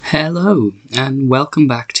Hello, and welcome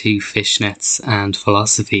back to Fishnets and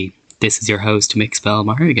Philosophy. This is your host, Mixbell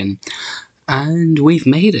Morrigan, and we've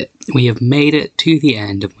made it. We have made it to the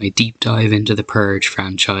end of my deep dive into the Purge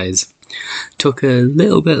franchise. Took a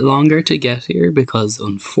little bit longer to get here because,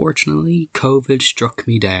 unfortunately, COVID struck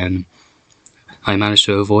me down. I managed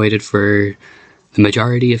to avoid it for the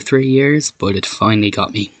majority of 3 years, but it finally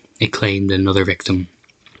got me. It claimed another victim.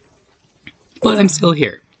 But I'm still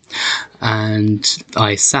here. And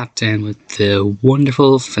I sat down with the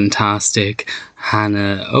wonderful, fantastic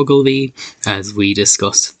Hannah Ogilvy as we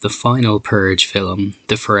discussed the final Purge film,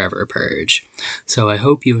 The Forever Purge. So I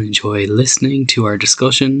hope you enjoy listening to our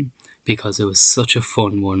discussion because it was such a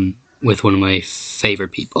fun one with one of my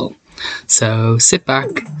favourite people. So sit back,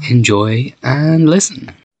 enjoy, and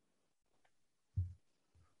listen.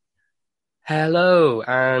 Hello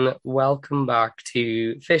and welcome back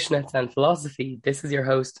to Fishnets and Philosophy. This is your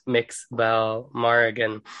host, Mix Bell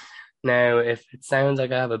Morrigan. Now, if it sounds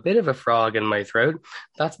like I have a bit of a frog in my throat,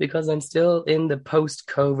 that's because I'm still in the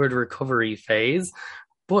post-COVID recovery phase,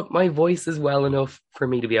 but my voice is well enough for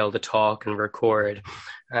me to be able to talk and record.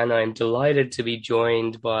 And I'm delighted to be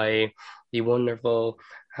joined by the wonderful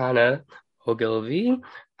Hannah Ogilvy,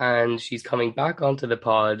 and she's coming back onto the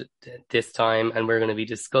pod this time, and we're going to be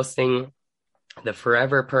discussing The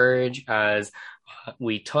Forever Purge as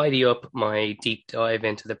we tidy up my deep dive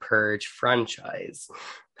into the Purge franchise.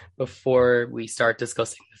 Before we start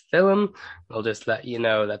discussing the film, I'll just let you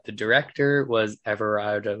know that the director was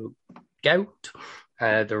Everardo Gout.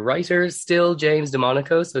 The writer is still James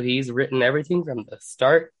DeMonaco, so he's written everything from the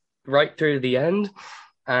start right through the end.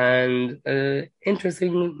 And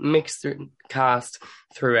interesting mixed cast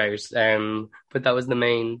throughout. But that was the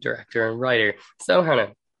main director and writer. So,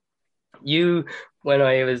 Hannah, when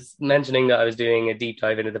I was mentioning that I was doing a deep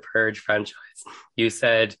dive into the Purge franchise, you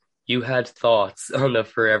said you had thoughts on the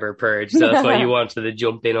Forever Purge, so that's why you wanted to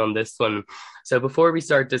jump in on this one. So before we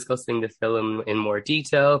start discussing the film in more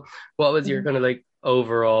detail, what was your kind of like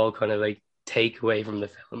overall kind of like takeaway from the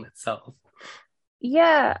film itself?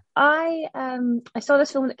 Yeah, I saw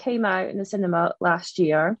this film that came out in the cinema last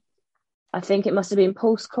year. I think it must have been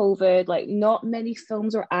post-COVID, like not many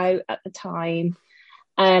films were out at the time.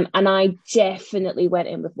 And I definitely went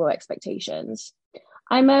in with low expectations.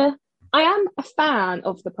 I am a fan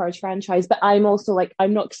of the Purge franchise, but I'm also like,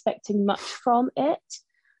 I'm not expecting much from it.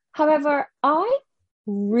 However, I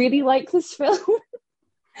really like this film.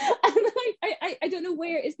 And I don't know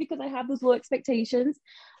where it's because I have those low expectations,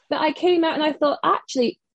 but I came out and I thought,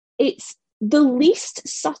 actually, it's the least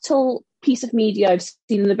subtle piece of media I've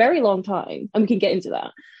seen in a very long time. And we can get into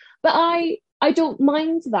that. But I don't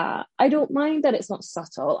mind that. I don't mind that it's not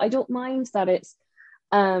subtle. I don't mind that it's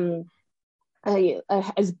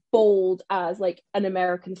as bold as like an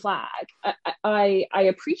American flag. I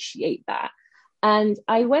appreciate that. And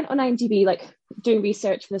I went on IMDb, like doing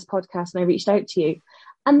research for this podcast, and I reached out to you.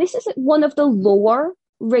 And this is one of the lower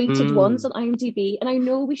rated ones on IMDb. And I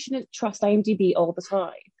know we shouldn't trust IMDb all the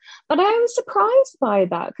time, but I was surprised by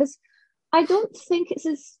that because I don't think it's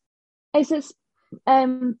as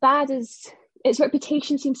bad as its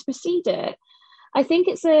reputation seems to precede it. I think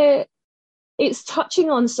it's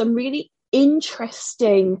touching on some really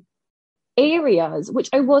interesting areas, which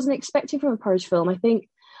I wasn't expecting from a Purge film. I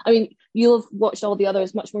mean, you'll have watched all the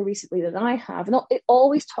others much more recently than I have. And it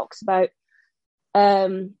always talks about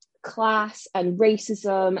class and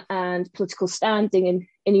racism and political standing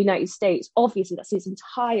in the United States. Obviously, that's his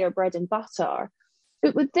entire bread and butter.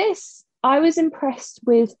 But with this, I was impressed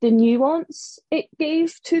with the nuance it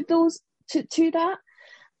gave to that.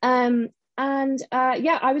 I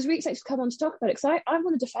was really excited to come on to talk about it because I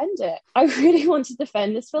want to defend it. I really want to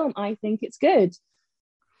defend this film. I think it's good.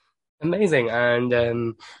 Amazing. And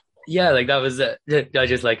like that was I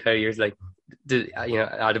just like how you're like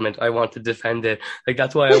adamant I want to defend it. Like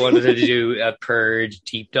that's why I wanted to do a Purge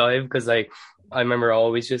deep dive, because like I remember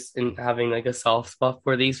always just having like a soft spot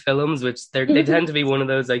for these films, which they tend to be one of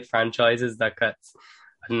those like franchises that gets,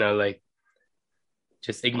 I don't know, like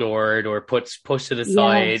just ignored or pushed to the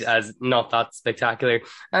side as not that spectacular.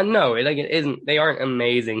 And no, like it isn't. They aren't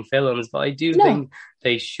amazing films, but I do think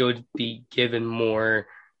they should be given more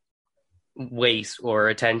weight or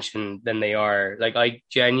attention than they are. Like I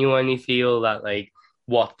genuinely feel that like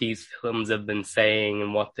what these films have been saying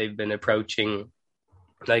and what they've been approaching,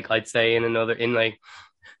 like I'd say in like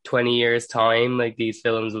 20 years time, like these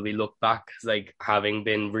films will be looked back as like having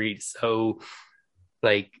been really so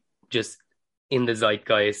like just in the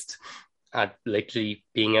zeitgeist, at literally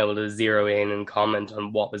being able to zero in and comment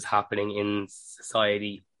on what was happening in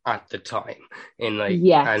society at the time, in like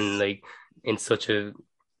and like in such a,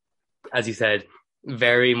 as you said,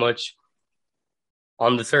 very much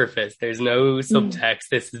on the surface. There's no Mm. subtext.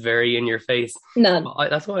 This is very in your face. None.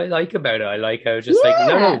 That's what I like about it. I like how just like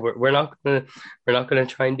no, Yeah. we're not gonna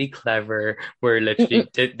try and be clever. We're Mm-mm.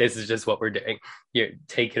 literally this is just what we're doing. You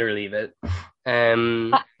take it or leave it.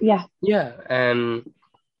 Um, Yeah. yeah.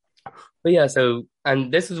 But yeah. So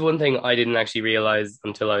and this was one thing I didn't actually realize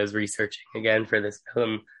until I was researching again for this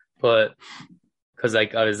film, but because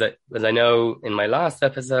like as I know in my last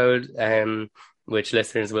episode, which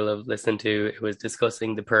listeners will have listened to, it was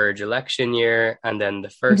discussing the Purge election year and then the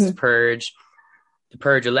first Hmm. Purge. The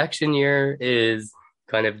Purge election year is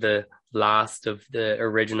kind of the last of the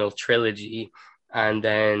original trilogy, and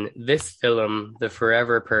then this film, The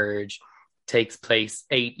Forever Purge, takes place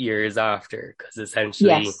 8 years after, because essentially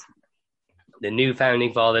Yes. the new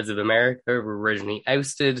founding fathers of America were originally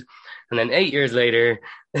ousted. And then 8 years later,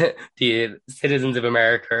 the citizens of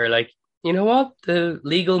America are like, you know what? The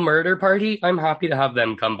legal murder party, I'm happy to have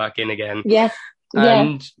them come back in again. Yeah. Yeah.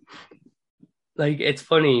 And like, it's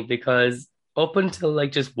funny because up until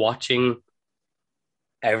like just watching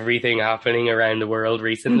everything happening around the world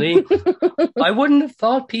recently, I wouldn't have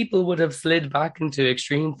thought people would have slid back into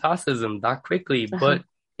extreme fascism that quickly, Uh-huh. but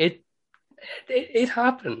it it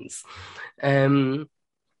happens. Um,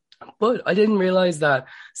 But I didn't realize that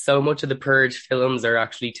so much of the Purge films are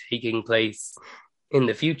actually taking place in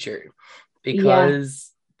the future Yeah.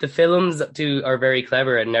 because the films do are very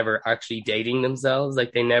clever at never actually dating themselves.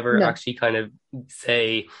 Like they never No. actually kind of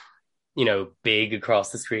say, you know, big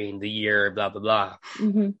across the screen, the year, blah, blah, blah.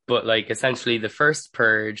 Hmm. But like essentially the first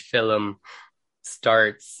Purge film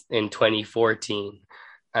starts in 2014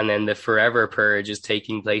 and then the Forever Purge is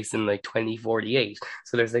taking place in like 2048.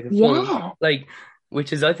 So there's like a full Yeah. like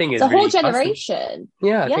which is I think It's is a whole really fascinating. generation.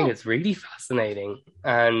 Yeah, I think Yeah. it's really fascinating.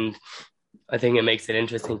 And I think it makes it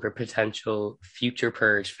interesting for potential future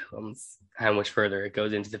Purge films, how much further it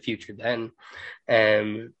goes into the future then.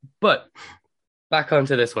 But back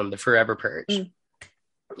onto this one, the Forever Purge. Mm.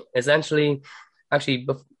 Essentially, actually,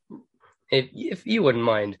 if you wouldn't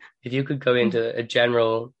mind, if you could go Mm. into a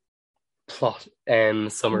general plot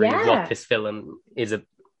summary of what Yeah. this film is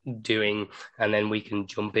doing, and then we can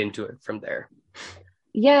jump into it from there.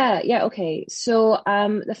 Yeah, yeah, okay. So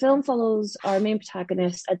the film follows our main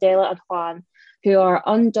protagonists, Adela and Juan, who are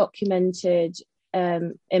undocumented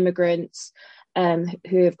immigrants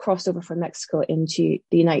who have crossed over from Mexico into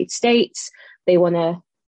the United States. They want to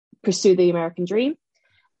pursue the American dream.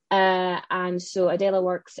 And so Adela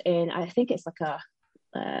works in, I think it's like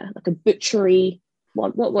a butchery.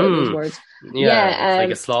 What are those Mm, words? yeah, it's Yeah,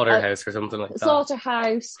 like a slaughterhouse or something like that.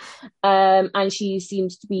 slaughterhouse, and she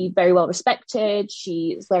seems to be very well respected.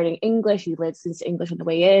 She's learning English. She listens to English on the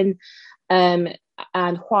way in. Um,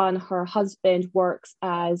 and Juan, her husband, works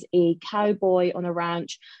as a cowboy on a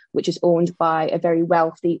ranch, which is owned by a very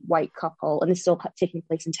wealthy white couple, and it's still taking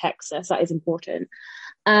place in Texas. That is important.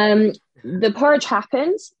 The purge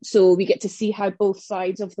happens, so we get to see how both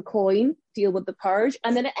sides of the coin deal with the purge,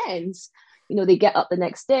 and then it ends. You know, they get up the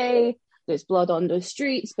next day, there's blood on the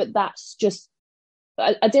streets, but that's just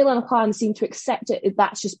Adela and Juan seem to accept it.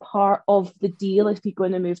 That's just part of the deal if you're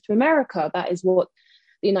going to move to America. That is what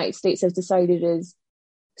the United States has decided is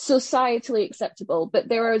societally acceptable. But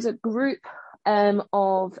there is a group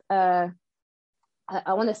of I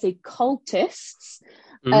want to say cultists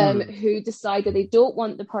Mm, who decide that they don't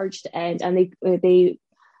want the purge to end, and they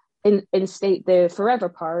instate the forever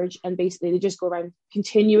purge, and basically they just go around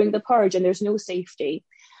continuing the purge, and there's no safety.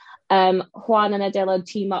 Juan and Adela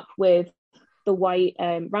team up with the white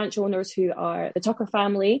ranch owners who are the Tucker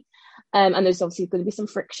family, and there's obviously going to be some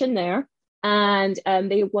friction there. And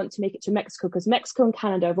they want to make it to Mexico because Mexico and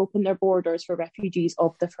Canada have opened their borders for refugees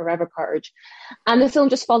of the Forever Purge. And the film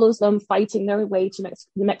just follows them fighting their way to the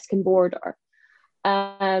Mexican border.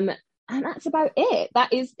 And that's about it.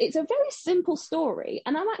 It's a very simple story.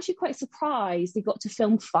 And I'm actually quite surprised they got to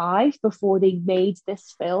film 5 before they made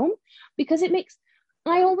this film, because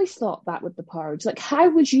I always thought that with the purge. Like, how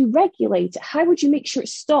would you regulate it? How would you make sure it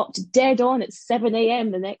stopped dead on at 7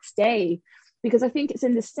 a.m. the next day? Because I think it's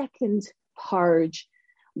in the second purge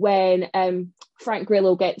when Frank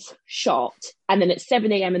Grillo gets shot, and then it's 7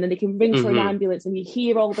 a.m. and then they can ring for an mm-hmm. ambulance, and you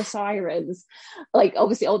hear all the sirens, like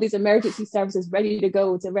obviously all these emergency services ready to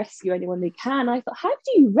go to rescue anyone they can. I thought, how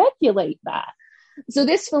do you regulate that? So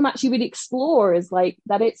this film actually really explores like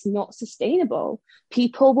that it's not sustainable.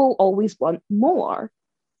 People will always want more,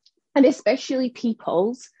 and especially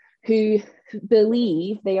peoples who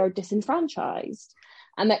believe they are disenfranchised.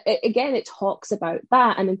 And that, again, it talks about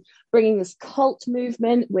that, and then bringing this cult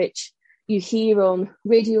movement, which you hear on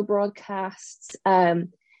radio broadcasts.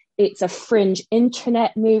 It's a fringe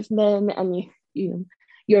internet movement, and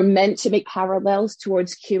you're meant to make parallels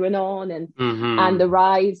towards QAnon and the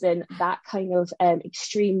rise in that kind of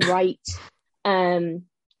extreme right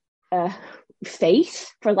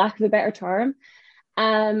faith, for lack of a better term.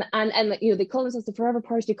 And they call themselves the Forever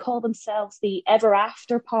Purge. They call themselves the Ever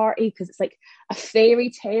After Party because it's like a fairy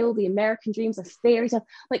tale. The American dream's a fairy tale.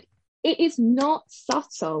 Like, it is not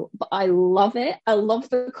subtle, but I love it. I love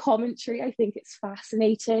the commentary. I think it's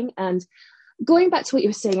fascinating. And going back to what you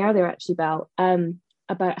were saying earlier, actually, Belle,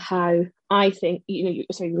 about how I think, you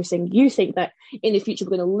were saying you think that in the future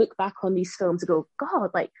we're going to look back on these films and go, God,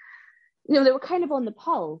 like, they were kind of on the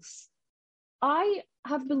pulse. I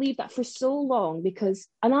have believed that for so long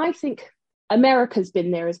and I think America's been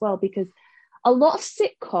there as well, because a lot of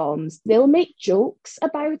sitcoms, they'll make jokes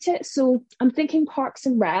about it. So I'm thinking Parks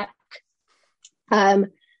and Rec. Have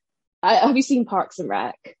you seen Parks and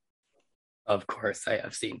Rec? Of course, I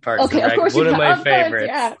have seen Parks and Rec. Of course, one of my favorites.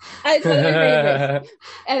 Yeah, it's one of my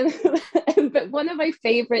favorites. But one of my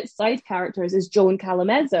favorite side characters is Joan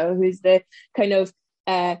Calamezzo, who's the kind of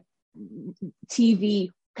TV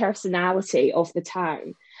personality of the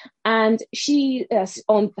town. And she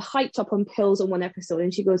hyped up on pills on one episode,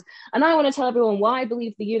 and she goes, and I want to tell everyone why I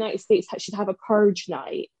believe the United States should have a purge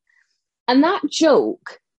night. And that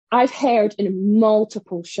joke I've heard in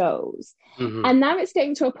multiple shows. And now it's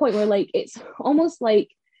getting to a point where, like, it's almost like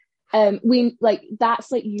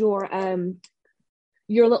that's like your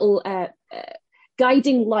little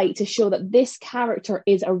guiding light to show that this character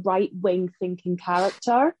is a right-wing thinking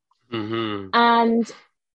character. And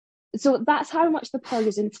so that's how much the purge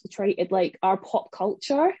has infiltrated, like, our pop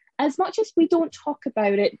culture. As much as we don't talk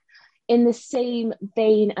about it in the same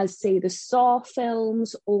vein as, say, the Saw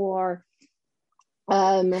films, or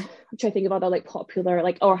I'm trying to think of other, like, popular,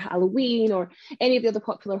 like, or Halloween, or any of the other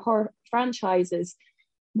popular horror franchises,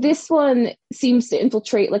 this one seems to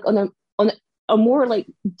infiltrate, like, on a more, like,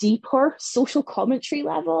 deeper social commentary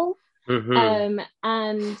level. And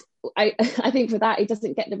I think for that, it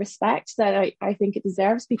doesn't get the respect that I think it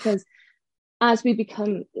deserves, because as we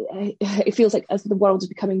become, it feels like as the world is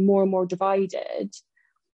becoming more and more divided,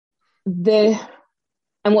 and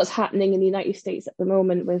what's happening in the United States at the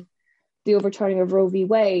moment with the overturning of Roe v.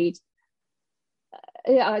 Wade,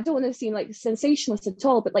 I don't want to seem like sensationalist at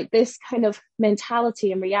all, but, like, this kind of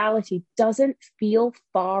mentality and reality doesn't feel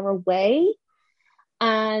far away.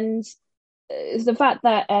 And the fact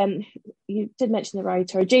that you did mention the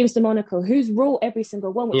writer James DeMonaco, who's wrote every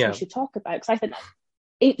single one, which we should talk about, because I think that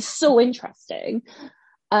it's so interesting.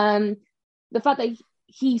 The fact that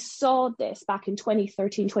he saw this back in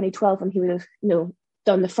 2013, 2012, when he would have,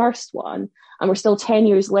 done the first one, and we're still 10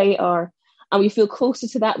 years later, and we feel closer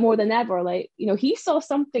to that more than ever. Like, he saw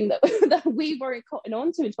something that that we weren't cotton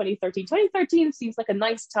on to in 2013. 2013 seems like a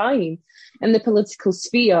nice time in the political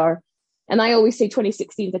sphere. And I always say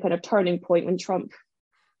 2016 is a kind of turning point when Trump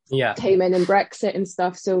came in, and Brexit and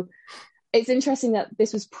stuff. So it's interesting that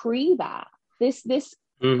this was pre that. This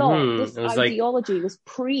thought, this ideology, like, was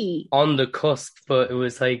pre. On the cusp, but it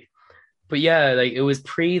was like, it was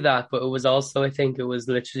pre that, but it was also, I think it was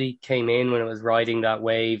literally came in when it was riding that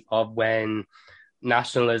wave of when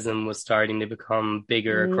nationalism was starting to become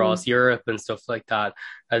bigger across Europe and stuff like that.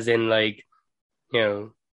 As in, like,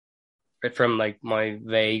 from, like, my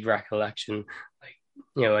vague recollection,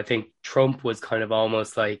 like, I think Trump was kind of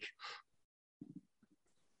almost like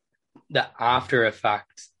the after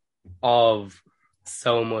effect of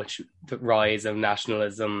so much the rise of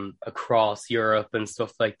nationalism across Europe and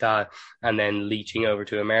stuff like that, and then leaching over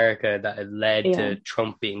to America, that had led to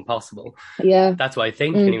Trump being possible. That's what I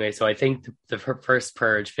think anyway. So I think the first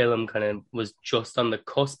Purge film kind of was just on the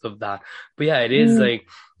cusp of that. But it is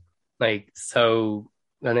like so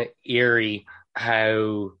kind of eerie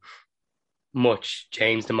how much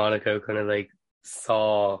James DeMonaco kind of, like,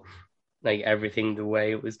 saw, like, everything the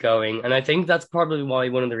way it was going. And I think that's probably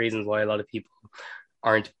one of the reasons why a lot of people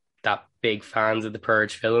aren't that big fans of the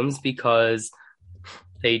Purge films, because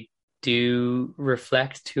they do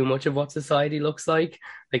reflect too much of what society looks like.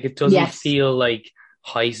 Like, it doesn't feel, like,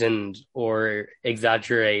 heightened or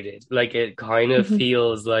exaggerated. Like, it kind of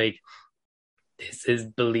feels like this is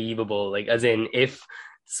believable. Like, as in, if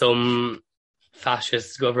some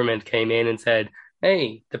fascist government came in and said,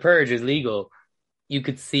 hey, the Purge is legal, you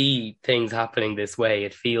could see things happening this way.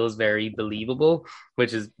 It feels very believable,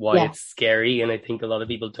 which is why it's scary. And I think a lot of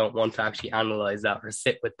people don't want to actually analyze that or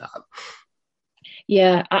sit with that.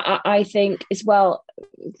 Yeah, I think as well,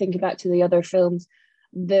 thinking back to the other films,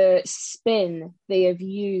 the spin they have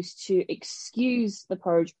used to excuse the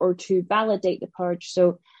Purge or to validate the Purge.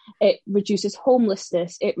 So it reduces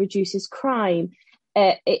homelessness, it reduces crime,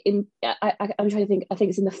 I'm trying to think. I think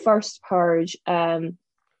it's in the first Purge,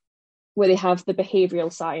 where they have the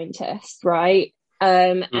behavioral scientist, right?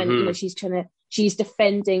 And Hmm. she's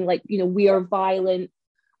defending, like, we are violent,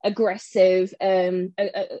 aggressive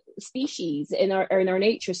species in our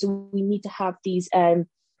nature, so we need to have these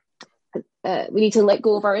we need to let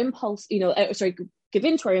go of our impulse, sorry, give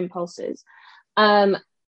in to our impulses. And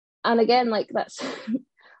again, like, that's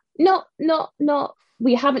not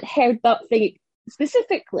we haven't heard that thing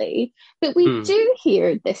specifically, but we Mm. do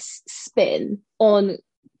hear this spin on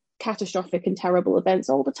catastrophic and terrible events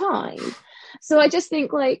all the time. So I just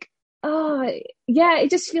think, like, oh yeah, it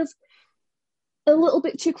just feels a little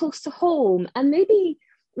bit too close to home. And maybe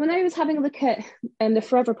when I was having a look at the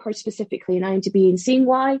Forever Purge specifically in IMDb and seeing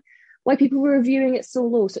why people were reviewing it so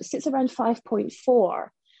low, so it sits around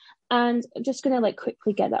 5.4. And I'm just going to, like,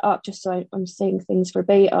 quickly get that up just so I'm saying things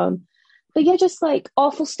verbatim. But yeah, just like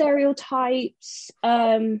awful stereotypes.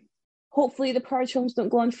 Hopefully the Purge films don't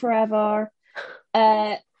go on forever.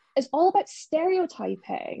 It's all about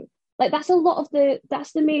stereotyping. Like, that's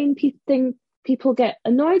the main thing people get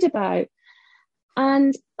annoyed about.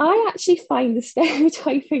 And I actually find the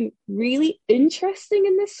stereotyping really interesting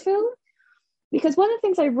in this film, because one of the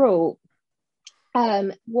things I wrote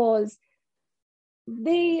was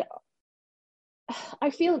I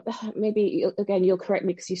feel, maybe again you'll correct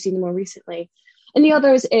me because you've seen them more recently. In the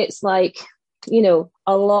others, it's like,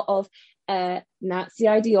 a lot of Nazi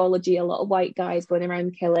ideology, a lot of white guys going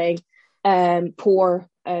around killing poor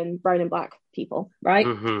and brown and black people, right?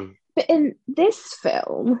 Hmm. But in this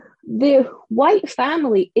film, the white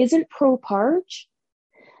family isn't pro-purge.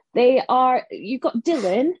 You've got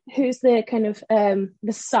Dylan, who's the kind of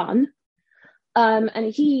the son,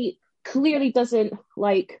 and he clearly doesn't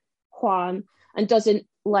like Juan and doesn't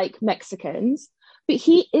like Mexicans, but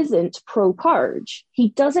he isn't pro-purge. He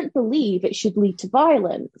doesn't believe it should lead to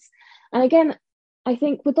violence. And again, I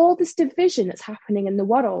think with all this division that's happening in the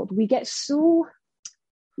world, we get so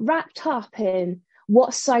wrapped up in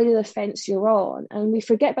what side of the fence you're on, and we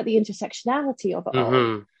forget about the intersectionality of it all.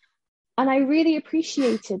 Hmm. And I really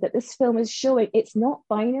appreciated that this film is showing it's not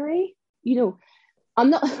binary. I'm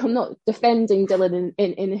not defending Dylan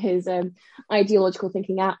in his ideological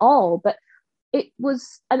thinking at all, but it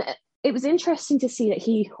was interesting to see that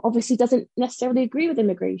he obviously doesn't necessarily agree with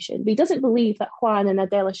immigration, but he doesn't believe that Juan and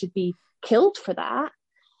Adela should be killed for that.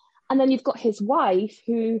 And then you've got his wife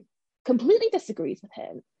who completely disagrees with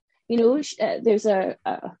him. There's a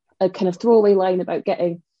kind of throwaway line about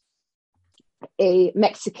getting a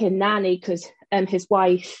Mexican nanny because his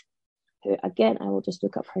wife, who again I will just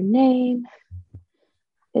look up her name,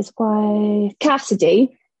 his wife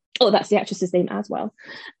Cassidy. Oh, that's the actress's name as well.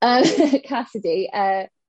 Cassidy.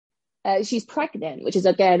 She's pregnant, which is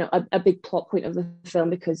again a big plot point of the film,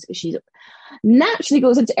 because she naturally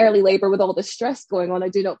goes into early labor with all the stress going on. I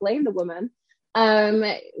do not blame the woman.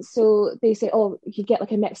 So they say, oh, you get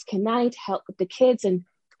like a Mexican nanny to help with the kids, and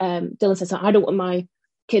Dylan says, I don't want my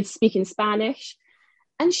kids speaking Spanish,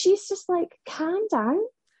 and she's just like, calm down.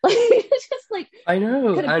 Just like, I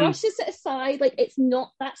know, kind of and brushes it aside, like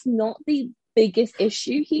that's not the biggest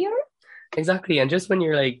issue here. exactly, and just when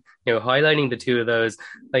you're like, highlighting the two of those,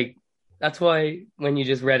 like, that's why when you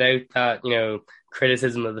just read out that,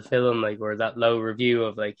 criticism of the film, like, or that low review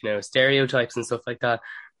of, like, stereotypes and stuff like that,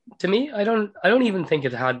 to me, I don't even think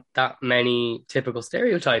it had that many typical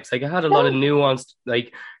stereotypes. Like, it had a lot of No, nuanced,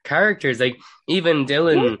 like, characters. Like, even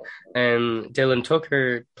yeah. Dylan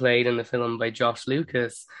Tucker, played in the film by Josh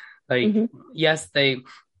Lucas. Like, Mm-hmm. yes, they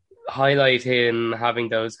highlight him having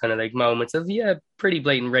those kind of like moments of, yeah, pretty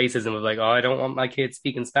blatant racism of like, oh, I don't want my kids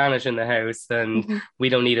speaking Spanish in the house, and Mm-hmm. we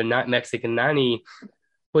don't need a Mexican nanny.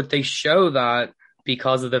 But they show that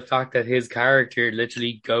because of the fact that his character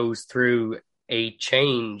literally goes through a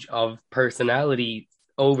change of personality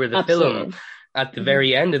over the film. Absolutely. At the Mm-hmm.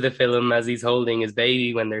 very end of the film, as he's holding his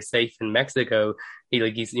baby when they're safe in Mexico,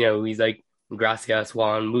 he's like, gracias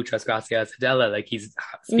Juan, muchas gracias Adela, like he's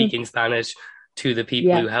Mm, speaking Spanish to the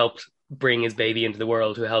people yeah, who helped bring his baby into the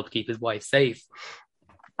world, who helped keep his wife safe. So,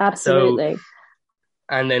 absolutely.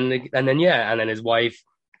 and then his wife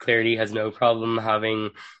clearly has no problem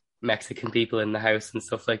having Mexican people in the house and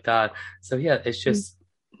stuff like that. So yeah, it's Mm. just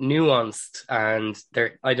nuanced, and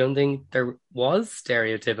I don't think there was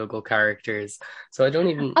stereotypical characters. So I don't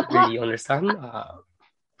even Apart really understand that.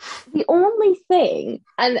 The only thing,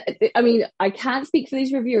 and I mean, I can't speak for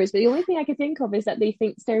these reviewers, but the only thing I could think of is that they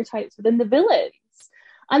think stereotypes within the villains.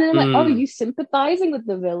 And then I'm like, oh, are Mm. you sympathizing with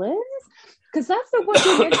the villains? Because that's not what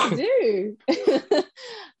you're here to do.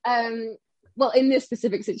 Well, in this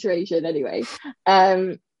specific situation, anyway.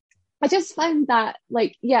 Um, I just found that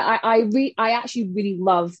like yeah, I actually really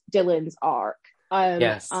love Dylan's arc.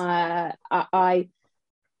 Yes. I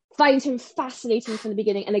find him fascinating from the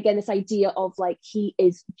beginning, and again, this idea of like he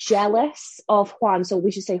is jealous of Juan. So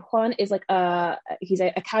we should say Juan is like he's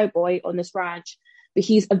a cowboy on this ranch, but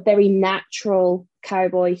he's a very natural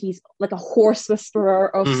cowboy. He's like a horse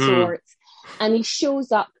whisperer of Hmm. sorts, and he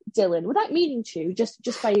shows up Dylan without meaning to,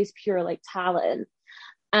 just by his pure like talent.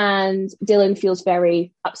 And Dylan feels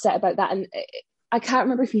very upset about that. And I can't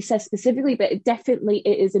remember if he says specifically, but it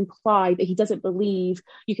is implied that he doesn't believe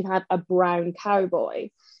you can have a brown cowboy.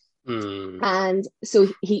 Mm. And so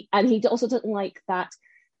he also doesn't like that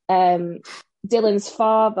um, Dylan's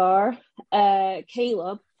father,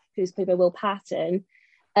 Caleb, who's played by Will Patton,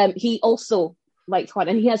 he also liked Juan,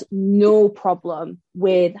 and he has no problem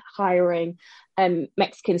with hiring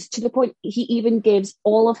Mexicans, to the point he even gives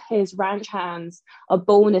all of his ranch hands a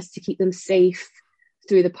bonus to keep them safe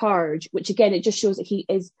through the purge, which again, it just shows that he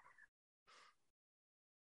is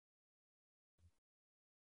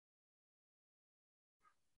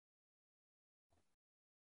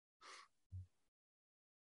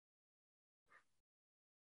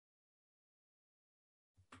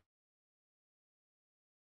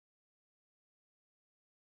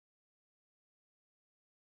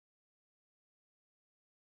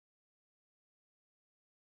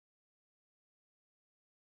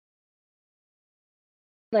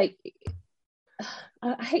like,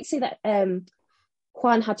 I hate to say that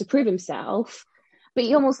Juan had to prove himself, but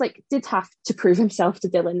he almost like did have to prove himself to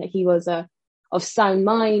Dylan that he was a of sound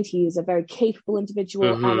mind. He is a very capable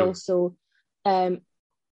individual, and Hmm. also, um,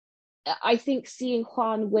 I think seeing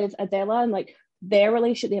Juan with Adela and like their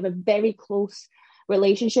relationship, they have a very close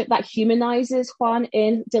relationship that humanizes Juan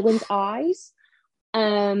in Dylan's eyes.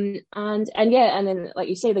 And yeah, and then like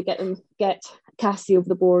you say, they get Cassie over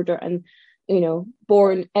the border, and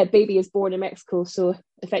born a baby is born in Mexico, so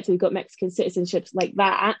effectively got Mexican citizenships like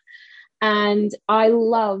that. And I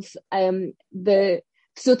love the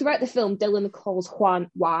so throughout the film, Dylan calls Juan,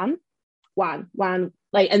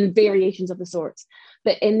 like, and variations of the sorts.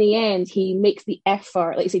 But in the end, he makes the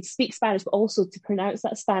effort, like you say, to speak Spanish, but also to pronounce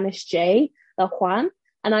that Spanish J, the Juan.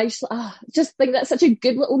 And I just think that's such a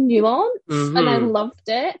good little nuance, and I Hmm. loved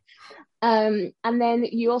it. And then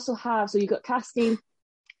you also have, so you got Casty,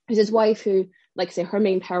 who's his wife, who, like I say, her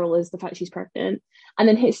main peril is the fact she's pregnant, and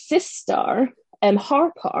then his sister,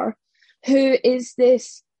 Harper, who is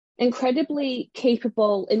this incredibly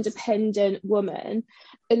capable, independent woman,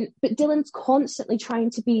 and but Dylan's constantly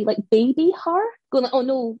trying to be like baby her, going like, oh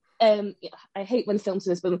no. Yeah, I hate when films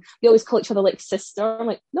do this, but they always call each other like sister. I'm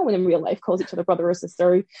like, no one in real life calls each other brother or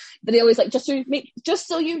sister, but they always like just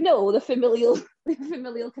so you know the familial the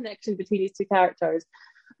familial connection between these two characters.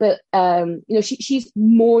 But she's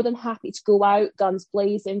more than happy to go out, guns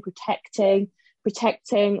blazing, protecting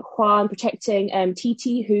Juan, protecting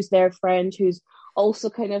Titi, who's their friend, who's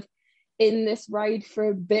also kind of in this ride for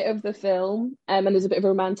a bit of the film, and there's a bit of a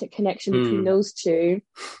romantic connection between Hmm. those two.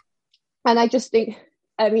 And I just think,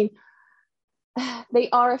 I mean, they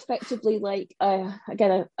are effectively like,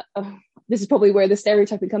 again, this is probably where the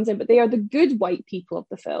stereotyping comes in, but they are the good white people of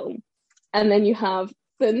the film. And then you have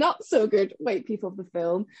the not so good white people of the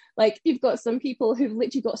film. Like, you've got some people who've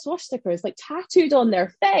literally got swastikas like tattooed on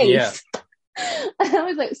their Yeah. face. And I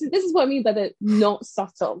was like, so this is what I mean by the not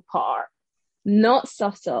subtle part. Not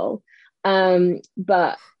subtle.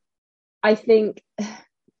 But I think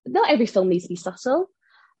not every film needs to be subtle.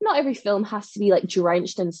 Not every film has to be like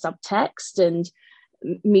drenched in subtext and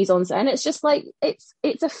mise en scène. It's just like it's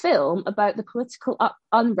a film about the political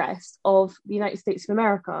unrest of the United States of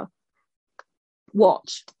America.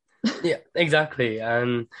 Watch. Yeah, exactly.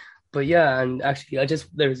 But yeah, and actually,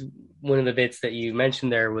 there's one of the bits that you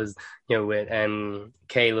mentioned there was, with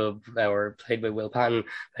Caleb, or played by Will Patton,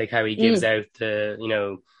 like how he gives Mm,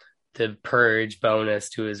 out the purge bonus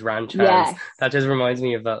to his ranch hands. yes. That just reminds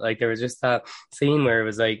me of that. Like there was just that scene where it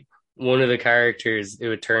was like one of the characters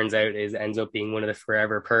who it turns out is ends up being one of the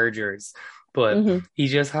forever purgers, but Mm-hmm. he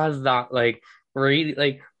just has that like really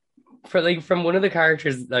like for like from one of the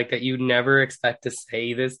characters like that you never expect to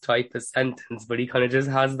say this type of sentence, but he kind of just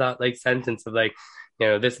has that like sentence of like,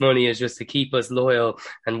 this money is just to keep us loyal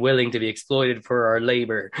and willing to be exploited for our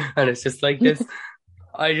labor. And it's just like this.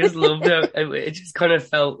 I just loved it. It just kind of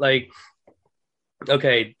felt like,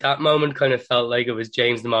 okay, that moment kind of felt like it was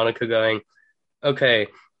James DeMonica going, okay,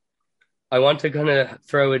 I want to kind of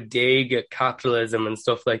throw a dig at capitalism and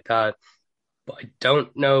stuff like that, but I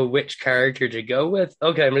don't know which character to go with.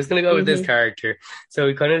 Okay, I'm just gonna go with this Mm-hmm. character. So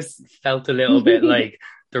it kind of felt a little bit like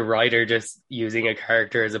the writer just using a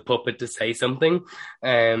character as a puppet to say something.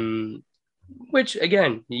 Um, which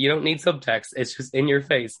again, you don't need subtext. It's just in your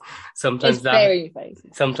face. It's Sometimes that very face.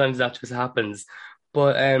 sometimes that just happens.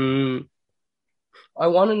 But I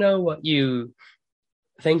want to know what you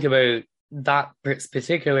think about that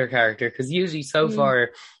particular character because usually so Mm,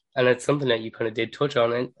 far, and it's something that you kind of did touch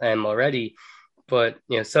on it already, but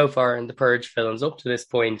so far in the Purge films up to this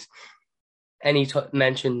point, any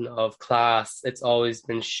mention of class, it's always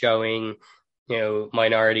been showing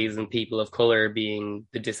minorities and people of color being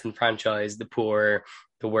the disenfranchised, the poor,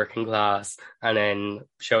 the working class, and then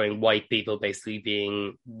showing white people basically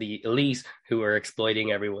being the elite who are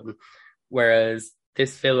exploiting everyone. Whereas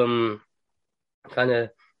this film kind of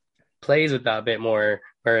plays with that a bit more,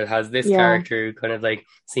 where it has this yeah. character who kind of like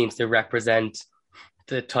seems to represent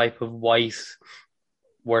the type of white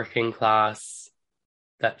working class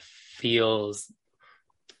that feels,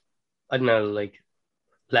 I don't know, like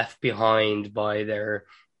left behind by their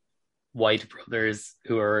white brothers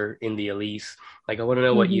who are in the elite. Like, I want to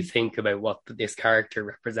know what you Hmm. think about what this character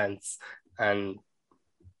represents and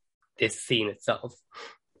this scene itself.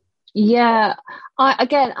 Yeah.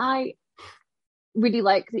 I really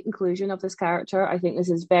like the inclusion of this character. I think this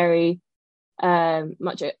is very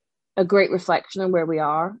much a great reflection on where we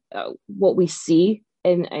are, what we see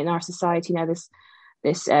in our society now. This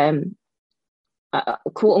quote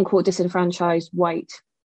unquote disenfranchised white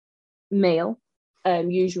male,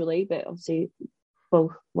 usually, but obviously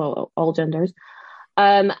both, well, all genders.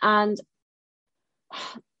 And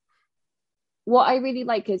what I really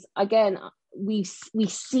like is, again, we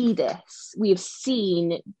see this. We have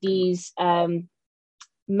seen these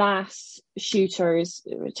mass shooters,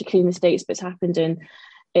 particularly in the States, but it's happened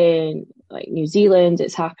in like New Zealand.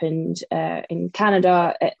 It's happened in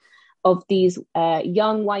Canada, of these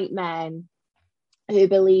young white men who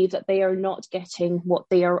believe that they are not getting what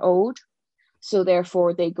they are owed, so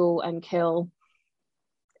therefore they go and kill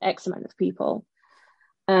X amount of people.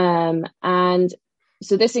 And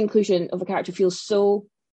so this inclusion of a character feels so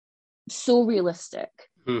realistic,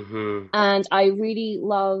 Mm-hmm. and I really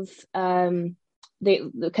love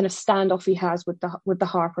the kind of standoff he has with the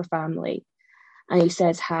Harper family, and he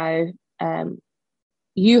says how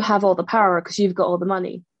you have all the power because you've got all the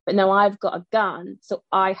money, but now I've got a gun, so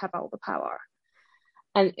I have all the power.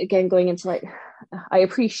 And again, going into like, I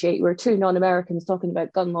appreciate we're two non-Americans talking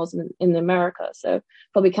about gun laws in America, so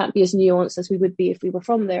probably can't be as nuanced as we would be if we were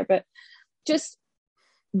from there, but just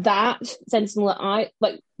that sensible that I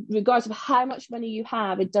like, regardless of how much money you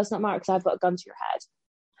have, it does not matter because I've got a gun to your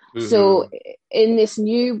head. So Mm-hmm. in this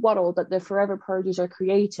new world that the Forever Purges are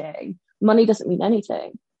creating, money doesn't mean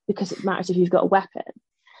anything because it matters if you've got a weapon.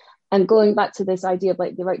 And going back to this idea of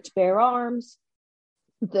like the right to bear arms,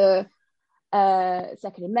 the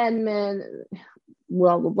Second Amendment,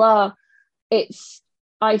 blah blah blah. It's,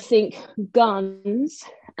 I think guns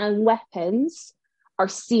and weapons are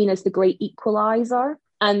seen as the great equalizer,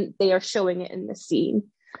 and they are showing it in the scene.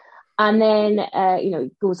 And then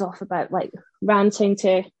it goes off about like ranting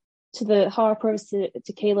to the Harpers,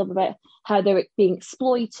 to Caleb, about how they're being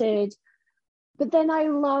exploited. But then I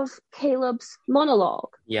love Caleb's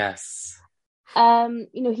monologue. Yes.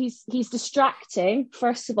 He's distracting,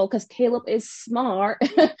 first of all, because Caleb is smart.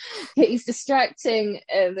 He's distracting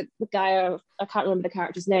the guy, I can't remember the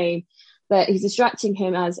character's name, but he's distracting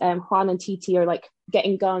him as Juan and Titi are like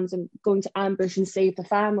getting guns and going to ambush and save the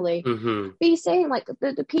family. Mm-hmm. But he's saying like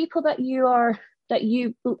the people that you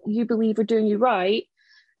believe are doing you right,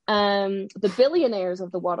 the billionaires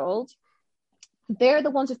of the world, they're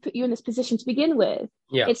the ones who've put you in this position to begin with.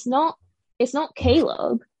 Yeah. It's not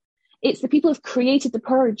Caleb. It's the people who've created the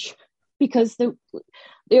purge, because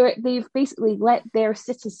they've basically let their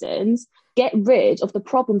citizens get rid of the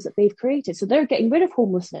problems that they've created. So they're getting rid of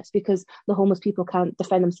homelessness because the homeless people can't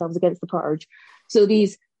defend themselves against the purge. So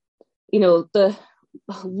these, the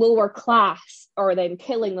lower class are then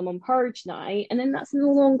killing them on purge night, and then that's no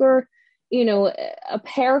longer, a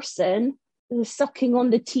person sucking on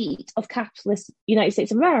the teat of capitalist United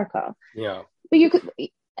States of America. Yeah. But you could,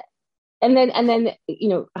 and then again,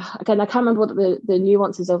 I can't remember what the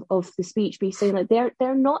nuances of the speech, but he's saying like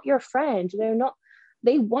they're not your friend. They're not.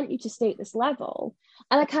 They want you to stay at this level.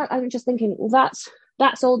 And I'm just thinking, well,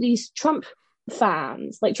 that's all these Trump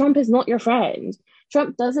fans. Like, Trump is not your friend.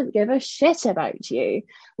 Trump doesn't give a shit about you.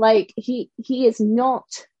 Like, he is not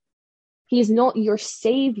your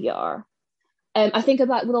savior. I think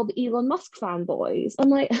about with all the Elon Musk fanboys. I'm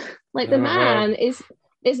like the Uh-huh. man is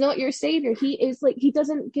not your savior. He is like, he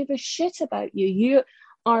doesn't give a shit about you. You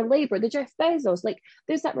are labor. The Jeff Bezos, like,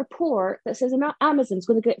 there's that report that says Amazon's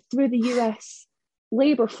going to get through the US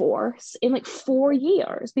labor force in like 4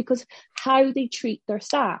 years because how they treat their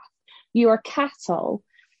staff. You are cattle.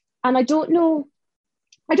 And I don't know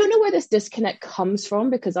where this disconnect comes from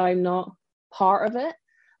because I'm not part of it,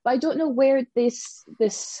 but I don't know where this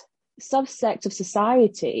subsect of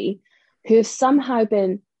society who have somehow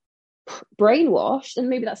been brainwashed, and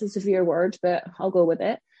maybe that's a severe word, but I'll go with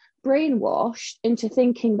it, brainwashed into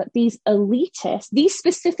thinking that these elitists, these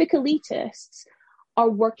specific elitists, are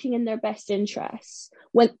working in their best interests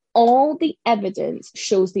when all the evidence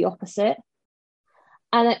shows the opposite.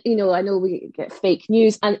 And, I know we get fake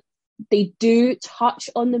news, and they do touch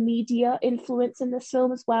on the media influence in this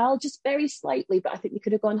film as well, just very slightly, but I think they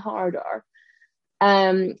could have gone harder.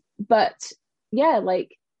 But yeah,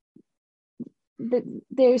 like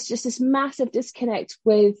there's just this massive disconnect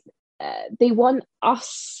with they want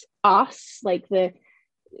us like the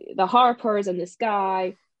Harpers and this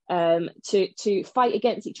guy to fight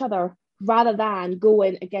against each other rather than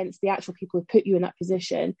going against the actual people who put you in that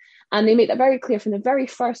position. And they make that very clear from the very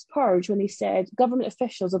first purge when they said government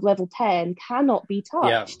officials of level 10 cannot be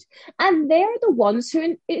touched. Yeah. And they're the ones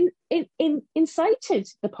who incited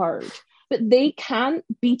the purge, but they can't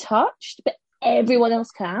be touched, but everyone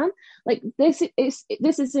else can. Like, this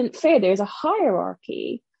isn't fair. There's a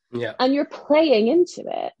hierarchy. Yeah. And you're playing into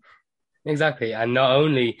it. Exactly. And not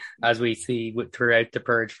only, as we see throughout the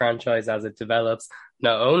Purge franchise as it develops,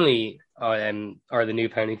 not only are the New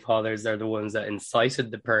Founding Fathers are the ones that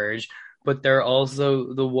incited the Purge, but they're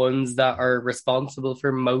also the ones that are responsible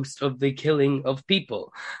for most of the killing of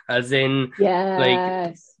people. As in,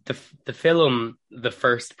 like, the film, The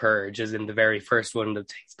First Purge, is in the very first one that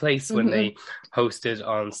takes place when they hosted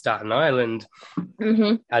on Staten Island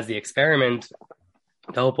as the experiment.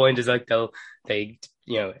 The whole point is like they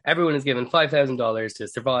everyone is given $5,000 to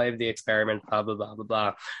survive the experiment, blah blah blah blah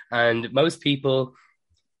blah, and most people,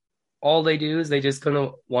 all they do is they just kind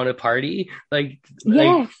of want to party. The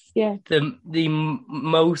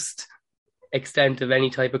most extent of any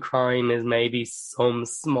type of crime is maybe some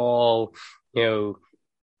small,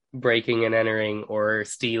 breaking and entering or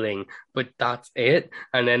stealing, but that's it.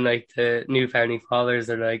 And then like the New Founding Fathers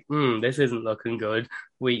are like, this isn't looking good.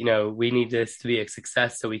 We need this to be a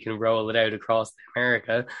success so we can roll it out across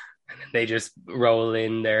America. And then they just roll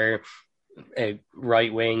in their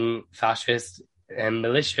right-wing fascist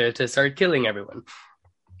militia to start killing everyone.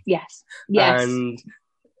 Yes. And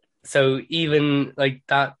so even like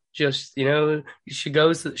that, just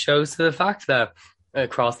shows to the fact that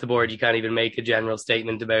across the board you can't even make a general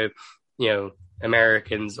statement about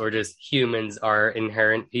Americans or just humans are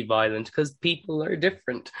inherently violent, because people are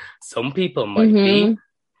different. Some people might be.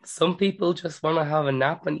 Some people just want to have a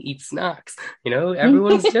nap and eat snacks.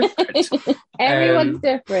 Everyone's different. Everyone's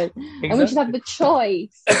different. Exactly. And we should have the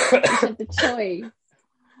choice.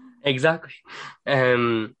 Exactly.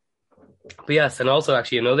 But yes, and also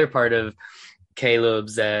actually another part of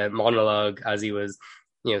Caleb's monologue as he was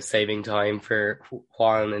saving time for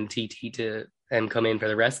Juan and TT to come in for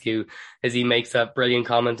the rescue, is he makes that brilliant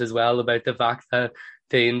comment as well about the fact that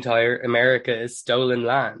the entire America is stolen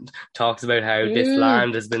land. Talks about how this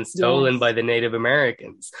land has been stolen by the Native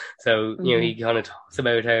Americans. So, he kind of talks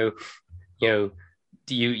about how, do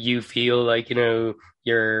you feel like,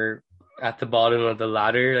 you're at the bottom of the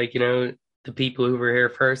ladder, like, the people who were here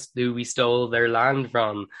first, who we stole their land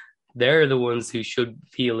from, they're the ones who should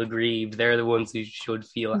feel aggrieved. They're the ones who should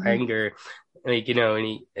feel anger. Like, and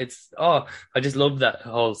I just love that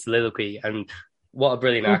whole soliloquy, and what a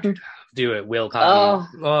brilliant actor to have do it, Will Patton.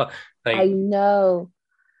 I know.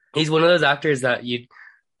 He's one of those actors that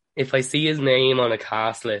if I see his name on a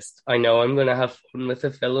cast list, I know I'm going to have fun with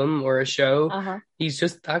a film or a show. He's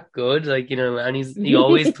just that good, and he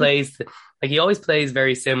always plays, he always plays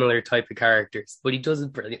very similar type of characters, but he does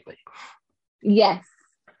it brilliantly. Yes,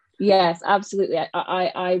 absolutely.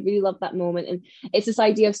 I really love that moment, and it's this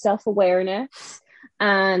idea of self-awareness,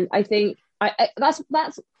 and I think that's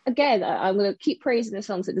again, I'm going to keep praising this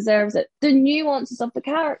film because it deserves it. The nuances of the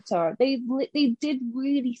character, they did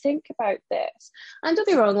really think about this. And don't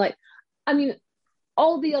be wrong,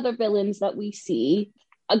 all the other villains that we see,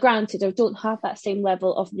 granted, don't have that same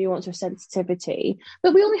level of nuance or sensitivity,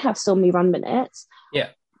 but we only have so many run minutes. Yeah.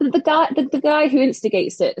 The guy who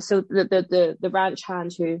instigates it, so the ranch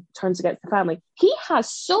hand who turns against the family, he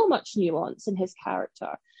has so much nuance in his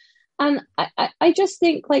character, and I just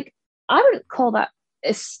think I wouldn't call that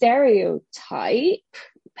a stereotype,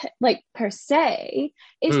 per se.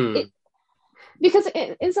 Because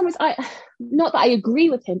in some ways, not that I agree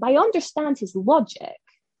with him, but I understand his logic.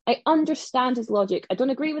 I don't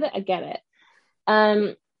agree with it. I get it.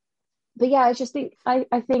 But yeah, I just think I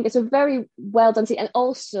think it's a very well done scene, and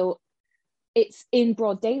also it's in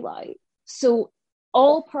broad daylight. So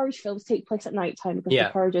all Purge films take place at night time because the Yeah,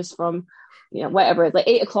 Purge is from, whatever, like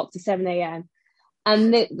 8 o'clock to 7 a.m.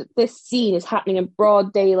 And this scene is happening in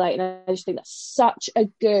broad daylight, and I just think that's such a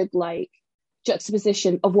good like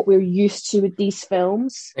juxtaposition of what we're used to with these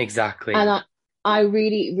films. exactly. And I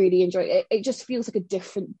really, really enjoy it. It just feels like a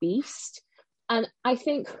different beast. And I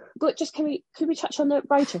think, but just could we touch on the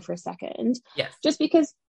writer for a second? Yes. Just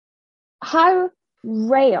because how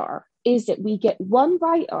rare is it we get one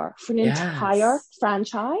writer for an entire Yes.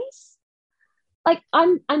 franchise? Like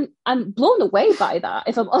I'm blown away by that,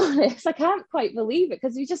 if I'm honest. I can't quite believe it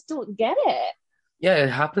because we just don't get it. Yeah, it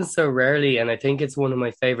happens so rarely, and I think it's one of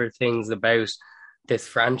my favorite things about this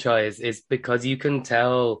franchise is because you can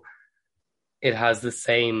tell it has the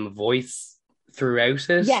same voice throughout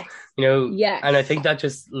it, Yes. and I Yes. think that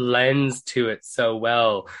just lends to it so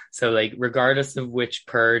well. So, like, regardless of which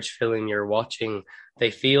Purge film you're watching,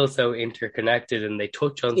 they feel so interconnected and they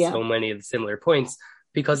touch on Yeah. so many of the similar points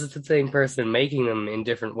because it's the same person making them in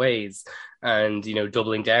different ways and,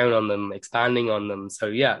 doubling down on them, expanding on them. So,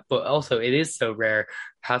 yeah, but also it is so rare.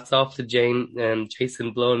 Hats off to Jason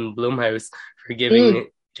Blumhouse for Mm, giving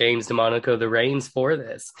James DeMonaco the reins for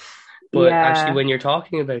this. But actually, yeah. when you're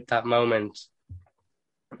talking about that moment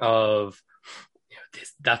of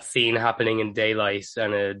that scene happening in daylight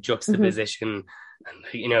and a Hmm. juxtaposition, and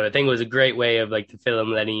I think it was a great way of like the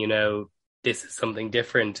film letting you know this is something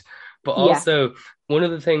different. But Yeah. also one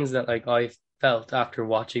of the things that like I felt after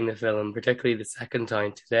watching the film, particularly the second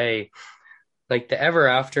time today, like the ever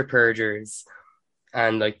after purgers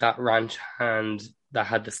and like that ranch hand that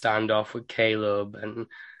had the standoff with Caleb and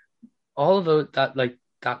all of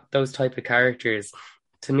those type of characters,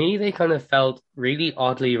 to me they kind of felt really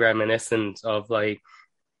oddly reminiscent of like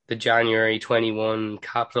the January 21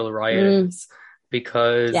 Capitol Mm, rioters yeah.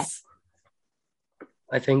 because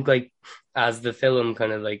I think like as the film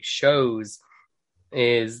kind of like shows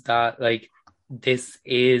is that like this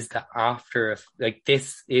is the after, like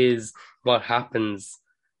this is what happens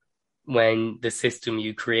when the system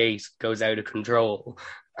you create goes out of control,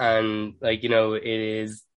 and like it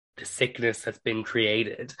is the sickness that's been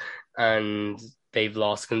created and they've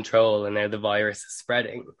lost control and now the virus is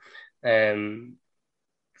spreading. um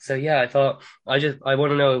so yeah, I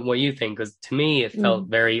want to know what you think because to me it felt Mm.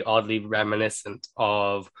 very oddly reminiscent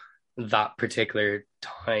of that particular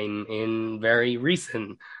time in very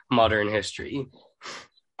recent modern history.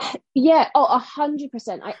 Yeah. Oh,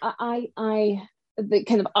 100%. The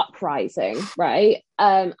kind of uprising, right?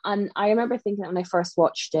 And I remember thinking when I first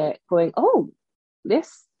watched it, going, "Oh,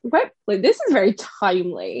 this is very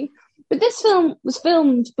timely." But this film was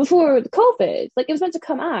filmed before the COVID. Like it was meant to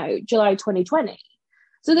come out July 2020,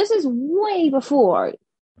 so this is way before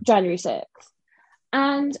January 6th.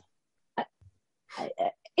 And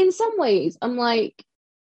in some ways, I'm like,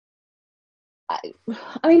 I,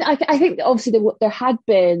 I mean, I think obviously there had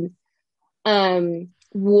been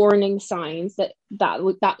warning signs that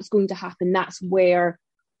was going to happen. That's where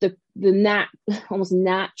the almost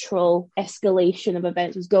natural escalation of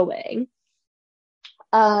events was going.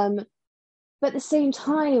 But at the same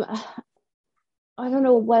time, I don't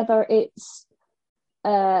know whether it's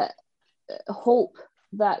uh, hope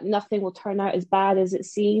that nothing will turn out as bad as it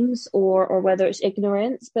seems, or whether it's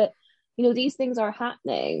ignorance. But these things are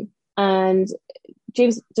happening, and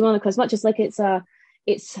James DeMonaco, as much as like it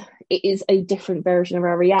is a different version of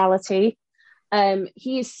our reality.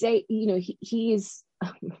 He is he is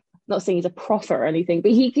not saying he's a prophet or anything,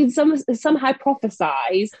 but he can somehow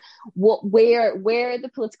prophesize where the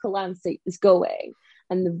political landscape is going,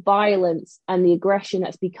 and the violence and the aggression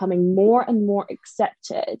that's becoming more and more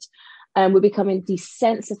accepted. We're becoming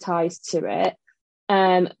desensitized to it.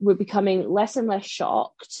 We're becoming less and less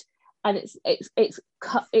shocked, and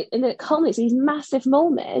it culminates these massive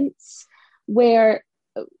moments where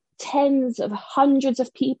tens of hundreds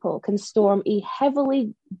of people can storm a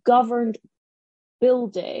heavily governed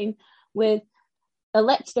building with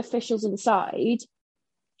elected officials inside,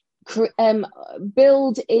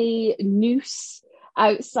 build a noose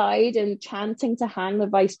outside and chanting to hang the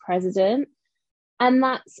vice president. And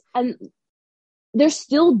they're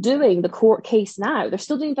still doing the court case now. They're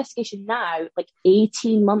still doing investigation now, like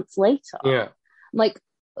 18 months later. Yeah. Like,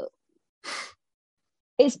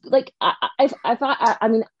 it's like, I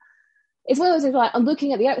mean, it's one of those things like I'm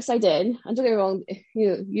looking at the outside in, and don't get me wrong,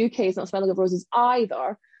 UK is not smelling of roses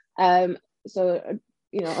either. So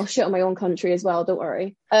I'll shit on my own country as well, don't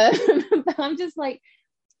worry. But I'm just like,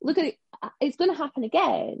 look at it, it's going to happen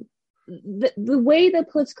again. The way the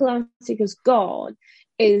political landscape has gone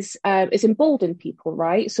is it's emboldened people,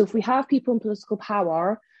 right? So if we have people in political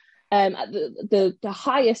power at the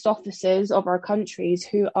highest offices of our countries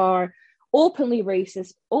who are openly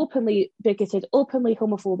racist, openly bigoted, openly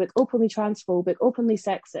homophobic, openly transphobic, openly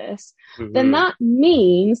sexist, then that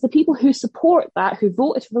means the people who support that, who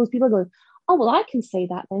voted for those people, are going, oh, well, I can say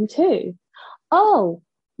that then too. Oh,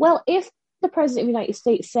 well, if the President of the United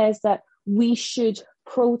States says that we should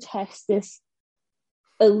protest this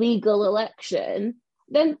illegal election,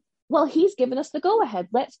 then, well, he's given us the go-ahead.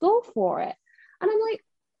 Let's go for it. And I'm like,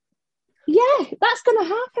 yeah, that's going to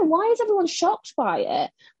happen. Why is everyone shocked by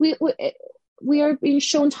it? We are being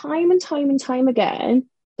shown time and time and time again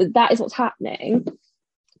that that is what's happening.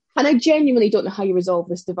 And I genuinely don't know how you resolve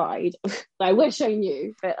this divide. I wish I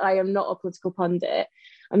knew, but I am not a political pundit.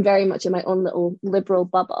 I'm very much in my own little liberal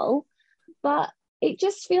bubble. But it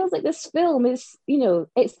just feels like this film is,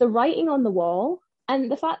 it's the writing on the wall.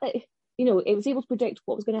 And the fact that, it was able to predict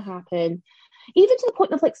what was going to happen, even to the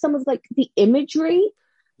point of like some of like the imagery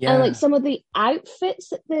and like some of the outfits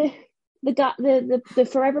that the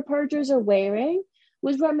Forever Purgers are wearing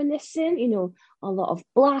was reminiscent, a lot of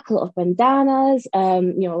black, a lot of bandanas, a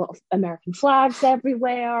lot of American flags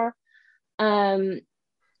everywhere, guns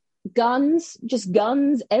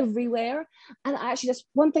everywhere. And actually, just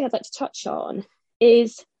one thing I'd like to touch on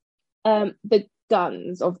is the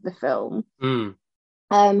guns of the film.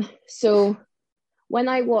 So when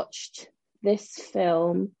I watched this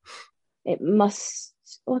film, I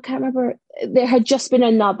can't remember, there had just been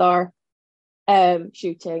another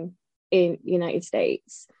shooting in the United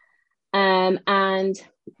States. And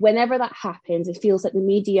whenever that happens, it feels like the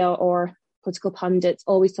media or political pundits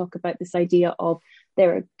always talk about this idea of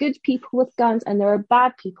there are good people with guns and there are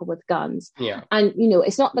bad people with guns. Yeah. And,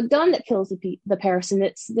 it's not the gun that kills the person,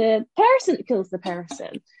 it's the person that kills the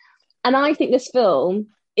person. And I think this film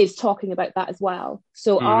is talking about that as well.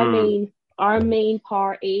 So our main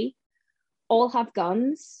party all have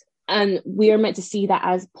guns, and we are meant to see that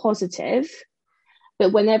as positive.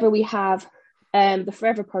 But whenever we have the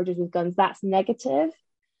Forever Purgers with guns, that's negative.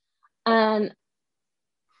 And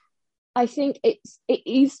I think it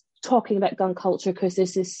is talking about gun culture because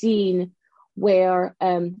there's this scene where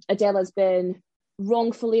Adela's been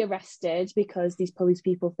wrongfully arrested because these police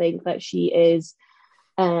people think that she is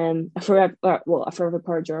a Forever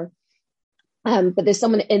Purger. But there's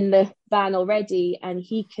someone in the van already, and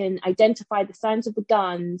he can identify the sounds of the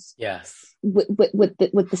guns. Yes.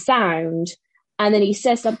 With the sound, and then he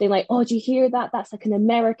says something like, "Oh, do you hear that? That's like an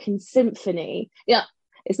American symphony." Yeah,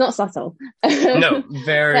 it's not subtle. No,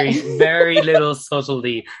 very, very little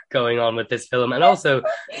subtlety going on with this film. And also,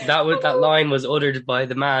 that line was uttered by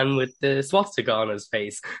the man with the swastika on his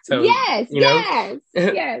face. So, yes,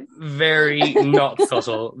 very not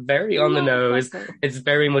subtle, very on the nose. Subtle. It's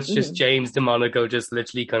very much just James DeMonaco just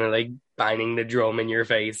literally kind of like banging the drum in your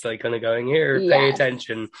face, like kind of going, here, pay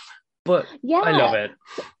attention. But I love it.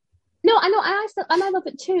 No, I know, and I love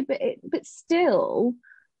it too, but still,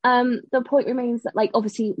 the point remains that, like,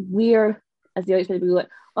 obviously we're, as the audience, we're like,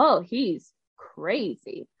 oh, he's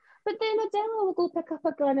crazy. But then Adela will go pick up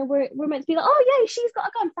a gun, and we're meant to be like, oh yeah, she's got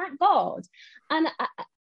a gun, thank God. And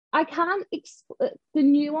I can't explain the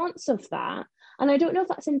nuance of that, and I don't know if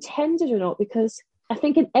that's intended or not, because I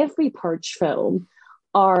think in every Purge film,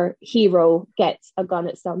 our hero gets a gun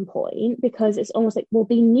at some point, because it's almost like, well,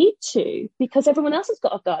 they need to, because everyone else has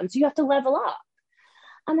got a gun, so you have to level up.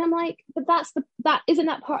 And I'm like, but that isn't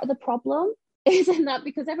that part of the problem? Isn't that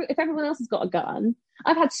because if everyone else has got a gun?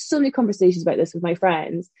 I've had so many conversations about this with my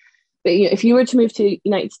friends. But if you were to move to the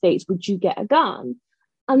United States, would you get a gun?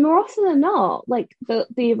 And more often than not, like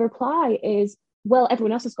the reply is, well,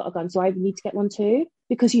 everyone else has got a gun, so I need to get one too,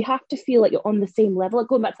 because you have to feel like you're on the same level. Like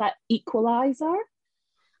going back to that equalizer.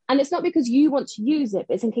 And it's not because you want to use it,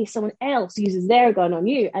 but it's in case someone else uses their gun on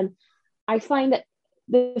you. And I find that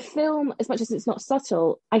the film, as much as it's not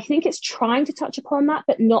subtle, I think it's trying to touch upon that,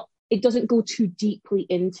 but it doesn't go too deeply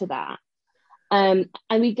into that. And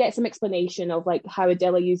we get some explanation of like how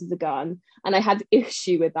Adela uses a gun. And I had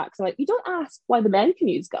issue with that, because I'm like, you don't ask why the men can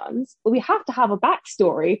use guns, but we have to have a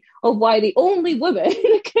backstory of why the only woman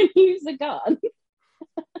can use a gun.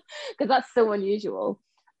 Because that's so unusual.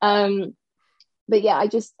 But yeah, I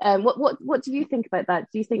just what do you think about that?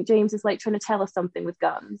 Do you think James is like trying to tell us something with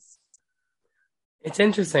guns? It's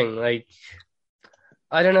interesting, like,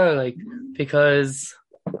 I don't know, like, because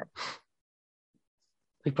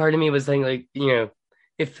like part of me was saying, like,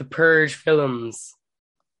 if the Purge films,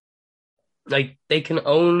 like, they can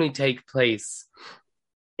only take place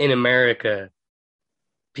in America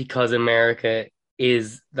because America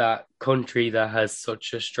is that country that has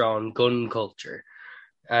such a strong gun culture.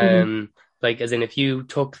 Like, as in, if you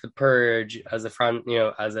took the Purge as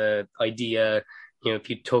as a idea,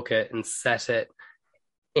 if you took it and set it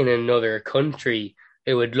in another country,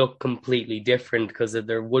 it would look completely different because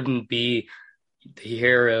there wouldn't be the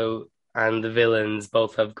hero and the villains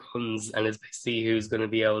both have guns, and it's basically who's going to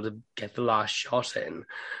be able to get the last shot in.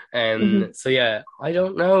 Hmm. So yeah, I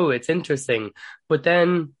don't know. It's interesting, but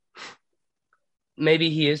then maybe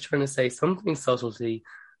he is trying to say something subtlety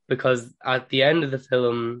because at the end of the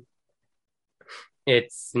film,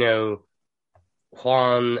 it's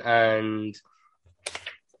Juan and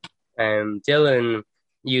Dylan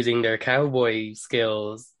using their cowboy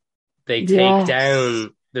skills. They take Yes.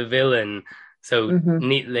 down the villain. So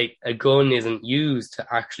Hmm. like a gun isn't used to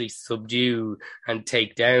actually subdue and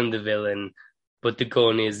take down the villain, but the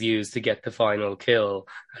gun is used to get the final kill.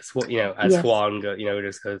 As what as Yes. Juan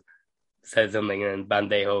just goes says something and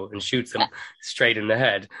Bandejo and shoots him straight in the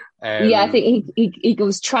head. Yeah, I Um, think he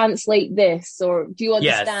goes, translate this, or do you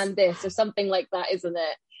yes, understand this, or something like that, isn't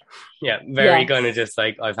it? yeah, very kind of Yes. just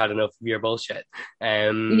like I've had enough of your bullshit.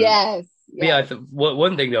 Um, Yes. But yeah, Yes.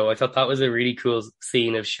 one thing though, I thought that was a really cool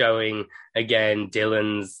scene of showing again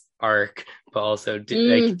Dylan's arc, but also like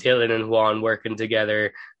Mm. Dylan and Juan working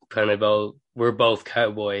together, kind of both. We're both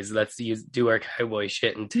cowboys. Let's do our cowboy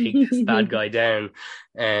shit and take this bad guy down.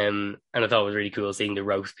 And I thought it was really cool seeing the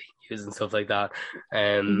rope being used and stuff like that. Hmm.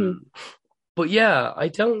 Um, but yeah, I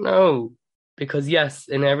don't know because yes,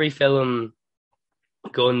 in every film,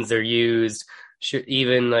 guns are used.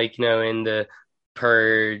 Even like in the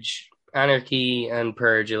Purge Anarchy and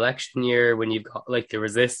Purge election year, when you've got like the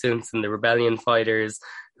resistance and the rebellion fighters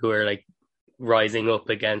who are like rising up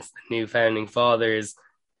against the new founding fathers,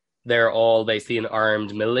 they're all basically an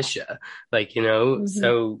armed militia, like Hmm.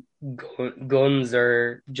 so guns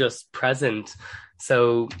are just present.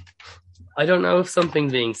 So I don't know if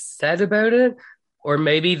something's being said about it, or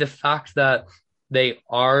maybe the fact that they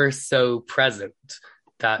are so present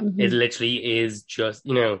that it Hmm. literally is just,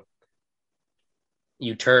 you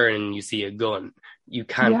turn and you see a gun. You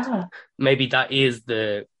can't, Yeah. maybe that is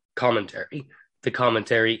the commentary. The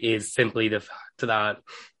commentary is simply the fact that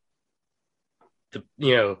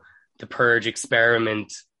the purge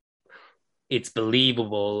experiment, it's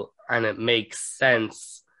believable and it makes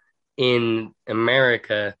sense in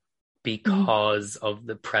America Hmm. because of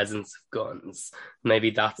the presence of guns. Maybe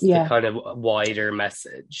that's the Yeah. kind of wider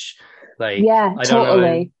message. Like, Yeah, I don't know.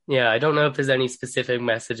 totally. Yeah, I don't know if there's any specific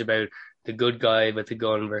message about the good guy with the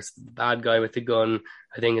gun versus the bad guy with the gun.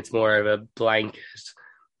 I think it's more of a blanket,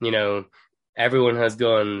 you know, everyone has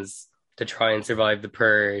guns to try and survive the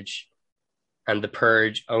purge, and the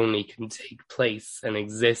purge only can take place and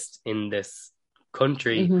exist in this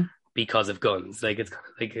country Hmm. because of guns. Like it's kind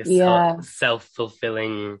of like a Yeah.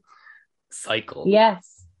 self-fulfilling cycle.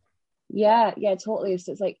 Yes. Yeah. Yeah, totally.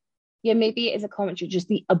 So it's like, yeah, maybe it is a commentary, just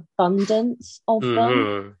the abundance of them,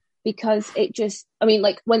 Hmm. because it just, I mean,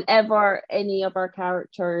 like whenever any of our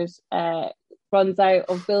characters runs out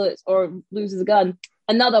of bullets or loses a gun,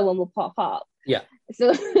 another one will pop up. Yeah.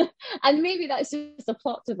 So, and maybe that's just a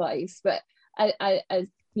plot device, but as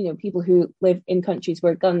people who live in countries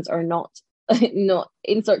where guns are not not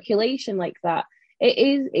in circulation like that,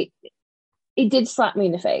 it did slap me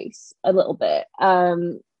in the face a little bit.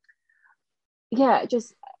 Yeah,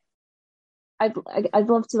 just I'd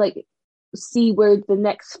love to like see where the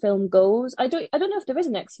next film goes. I don't know if there is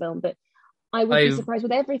a next film, but I would be I surprised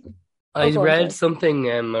with everything. I Oh, go on, read sorry. something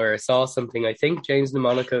or saw something. I think James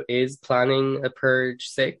DeMonaco is planning a Purge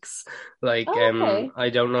 6. Like Oh, okay. I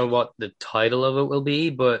don't know what the title of it will be,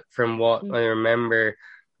 but from what Mm. I remember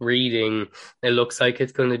reading, it looks like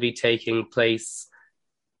it's going to be taking place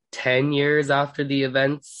 10 years after the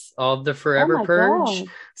events of the Oh Forever my Purge. God.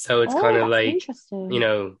 So it's kind Oh, of that's like,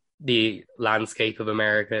 interesting. the landscape of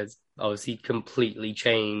America is obviously completely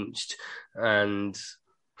changed. And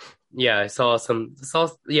yeah,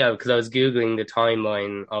 yeah, because I was Googling the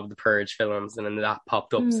timeline of the Purge films and then that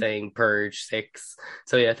popped up Mm. saying Purge 6.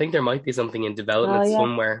 So yeah, I think there might be something in Oh development yeah.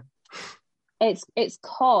 somewhere. It's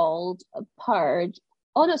called Purge.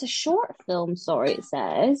 Oh no, it's a short film, sorry, it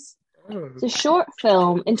says. Oh, It's a short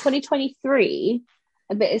film in 2023,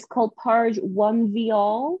 but it's called Purge One v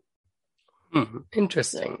All. So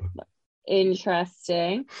interesting.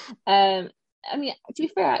 interesting. Um, I mean, to be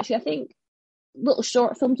fair, actually, I think little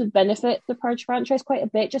short films would benefit the Purge franchise quite a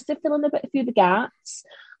bit, just to fill in a few of the gaps.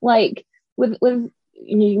 Like with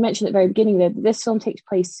you mentioned at the very beginning that this film takes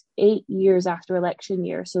place 8 years after election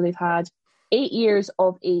year, so they've had 8 years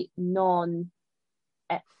of a non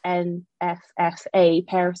NFFA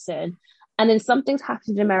person, and then something's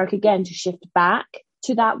happened in America again to shift back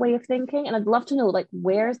to that way of thinking. And I'd love to know, like,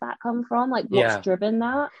 where's that come from? Like, what's Yeah. driven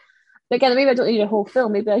that? But again, maybe I don't need a whole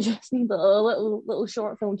film. Maybe I just need a little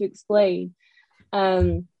short film to explain.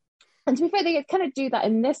 Um, And to be fair, they kind of do that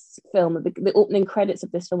in this film. The opening credits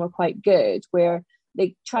of this film are quite good, where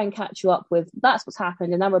they try and catch you up with that's what's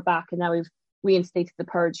happened, and now we're back, and now we've reinstated the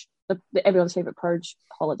Purge, everyone's favorite Purge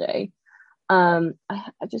holiday. I'm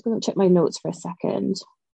just going to check my notes for a second.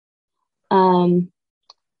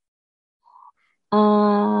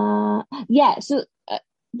 Yeah, so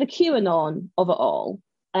the QAnon of it all.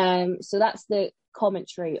 So that's the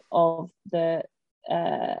commentary of the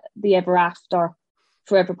Ever After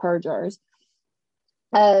Forever Purgers.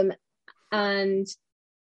 And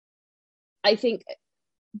I think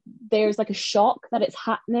there's like a shock that it's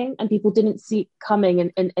happening and people didn't see it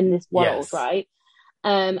coming in this world, Yes. right?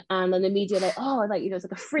 And then the media like, oh, like, it's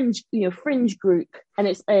like a fringe group, and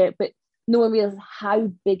it's but no one realizes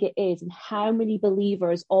how big it is and how many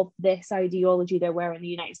believers of this ideology there were in the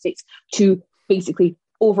United States to basically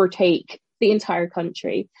overtake the entire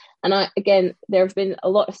country. And again, there have been a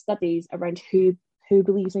lot of studies around who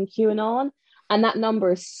believes in QAnon, and that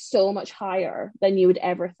number is so much higher than you would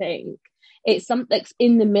ever think. It's something that's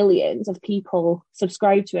in the millions of people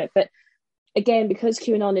subscribe to it. But again, because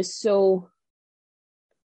QAnon is so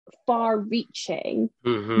far reaching,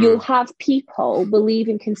 you'll have people believe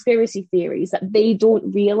in conspiracy theories that they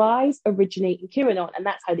don't realize originate in QAnon, and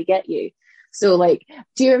that's how they get you. So like,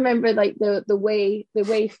 do you remember like the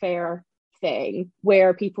Wayfair thing,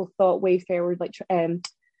 where people thought Wayfair were like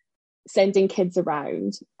sending kids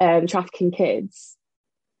around, trafficking kids?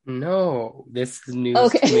 No, this is news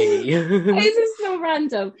Okay. to me. This is so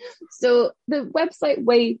random. So the website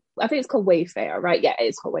I think it's called Wayfair, right? Yeah,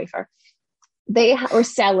 it's called Wayfair. They were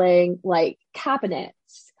selling like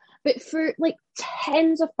cabinets, but for like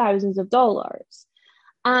tens of thousands of dollars.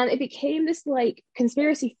 And it became this like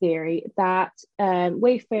conspiracy theory that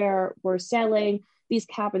Wayfair were selling these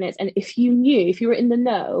cabinets. And if you were in the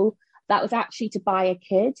know, that was actually to buy a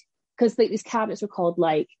kid, because like, these cabinets were called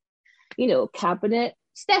like, Cabinet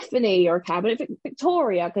Stephanie or Cabinet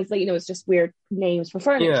Victoria, because like, it's just weird names for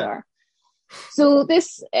furniture. Yeah. So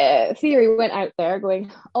this theory went out there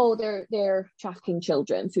going, oh, they're trafficking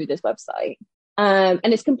children through this website. And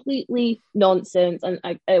it's completely nonsense. And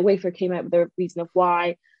Wayfair came out with a reason of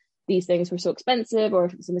why these things were so expensive, or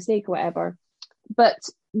if it's a mistake or whatever. But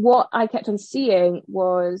what I kept on seeing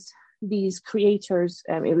was these creators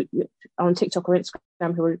on TikTok or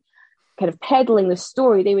Instagram who were kind of peddling the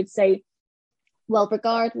story. They would say, well,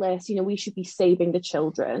 regardless, we should be saving the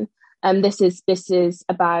children. This is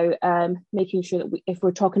about making sure that if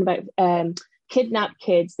we're talking about kidnapped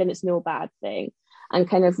kids, then it's no bad thing, and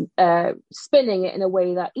kind of spinning it in a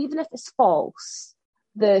way that even if it's false,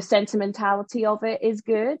 the sentimentality of it is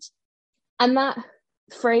good. And that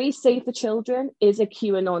phrase, save the children, is a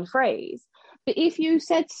QAnon phrase. But if you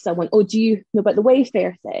said to someone, oh, do you know about the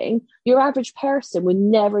Wayfair thing? Your average person would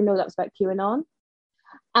never know that was about QAnon.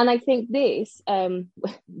 And I think the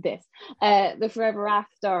Forever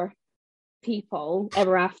After people,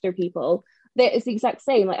 that is the exact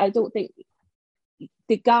same. Like, I don't think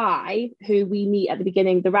the guy who we meet at the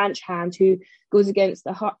beginning, the ranch hand who goes against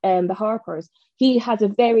the Harpers, he has a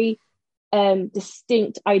very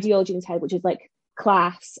distinct ideology in his head, which is like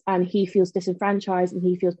class, and he feels disenfranchised, and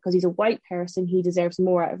he feels because he's a white person he deserves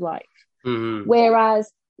more out of life. Whereas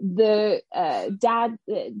the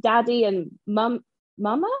daddy and mama,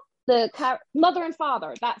 the mother and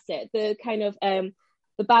father, that's it, the kind of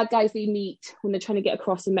the bad guys they meet when they're trying to get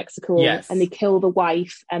across in Mexico, yes, and they kill the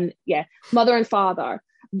wife, and mother and father,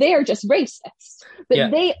 they're just racist,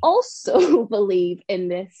 but they also believe in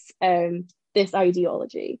this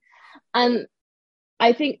ideology. And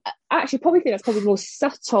I think that's probably the most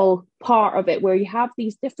subtle part of it, where you have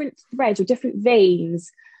these different threads or different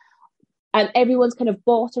veins, and everyone's kind of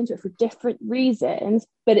bought into it for different reasons,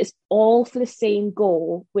 but it's all for the same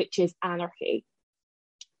goal, which is anarchy.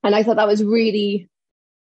 And I thought that was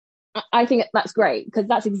I think that's great, because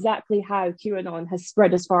that's exactly how QAnon has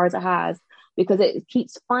spread as far as it has, because it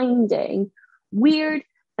keeps finding weird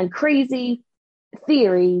and crazy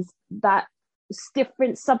theories that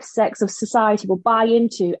different subsects of society will buy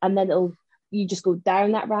into, and then you just go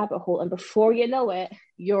down that rabbit hole, and before you know it,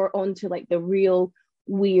 you're onto like the real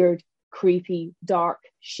weird, creepy, dark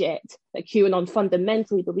shit that QAnon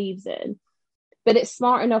fundamentally believes in. But it's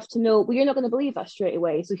smart enough to know, well, you're not going to believe us straight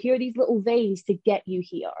away, so here are these little veins to get you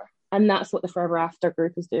here. And that's what the Forever After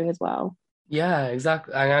group is doing as well. Yeah,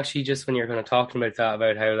 exactly. And actually, just when you're kind of talking about that,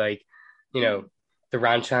 about how, like, the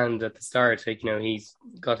ranch hand at the start, like, he's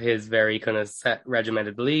got his very kind of set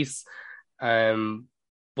regimented beliefs,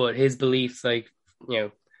 but his beliefs, like,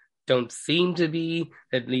 don't seem to be,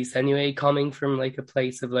 at least anyway, coming from like a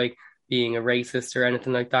place of like being a racist or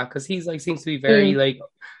anything like that, because he's like seems to be very like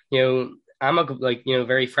amicable, like,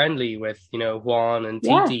 very friendly with, Juan and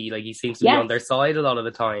Yeah. Titi. Like he seems to be on Yes. their side a lot of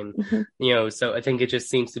the time. Hmm. So I think it just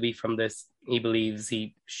seems to be from this, he believes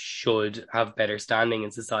he should have better standing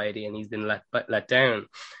in society and he's been let down.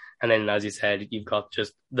 And then, as you said, you've got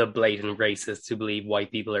just the blatant racists who believe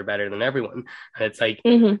white people are better than everyone. And it's like,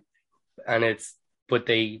 Hmm. and it's, but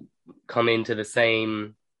they come into the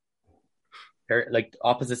same, they're like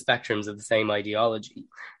opposite spectrums of the same ideology.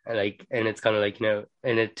 And it's kind of like,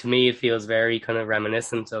 and it, to me, it feels very kind of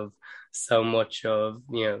reminiscent of so much of,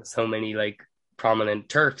 so many like prominent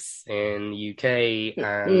TERFs in the UK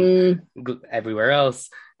and Mm. everywhere else,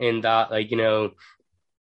 in that, like,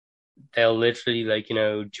 they'll literally, like,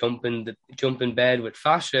 jump in bed with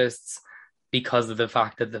fascists because of the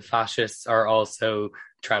fact that the fascists are also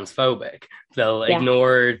transphobic. They'll Yeah.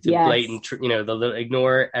 ignore the Yes. blatant, they'll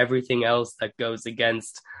ignore everything else that goes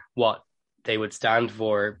against what they would stand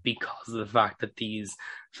for because of the fact that these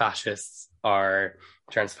fascists are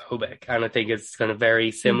transphobic. And I think it's kind of very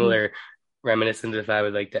Hmm. similar, reminiscent of how,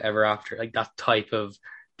 like, the Ever After, like that type of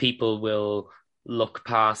people will look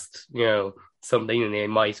past, something, and they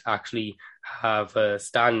might actually have a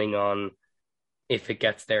standing on if it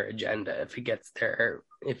gets their agenda,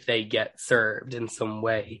 if they get served in some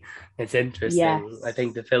way. It's interesting. I Yes.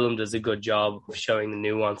 think the film does a good job of showing the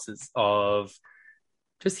nuances of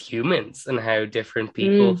just humans and how different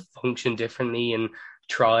people Mm. function differently in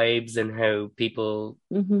tribes and how people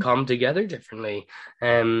Hmm. come together differently.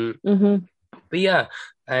 Um, Hmm. but yeah,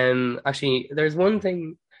 actually, there's one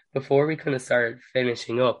thing before we kind of start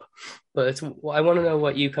finishing up, but I want to know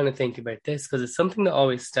what you kind of think about this because it's something that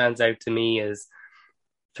always stands out to me is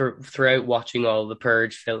throughout watching all the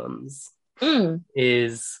Purge films Mm.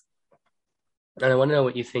 is, and I want to know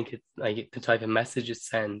what you think it like the type of message it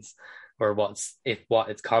sends or what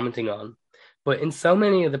it's commenting on. But in so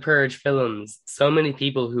many of the Purge films, so many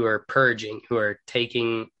people who are purging, who are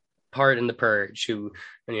taking part in the purge, who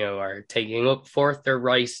are taking up forth their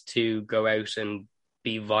right to go out and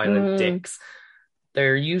be violent Mm. dicks,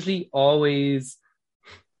 they're usually always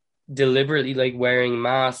deliberately like wearing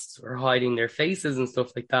masks or hiding their faces and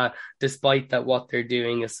stuff like that, despite that what they're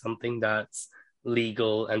doing is something that's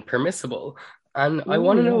legal and permissible. And I Oh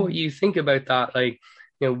want to know yeah. what you think about that, like,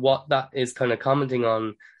 what that is kind of commenting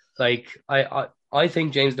on. Like, I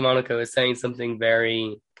think James DeMonaco is saying something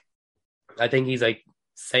very, I think he's like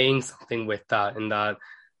saying something with that, in that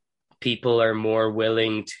people are more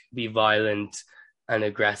willing to be violent and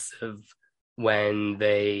aggressive when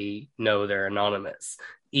they know they're anonymous,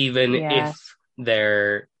 even Yes. if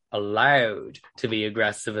they're allowed to be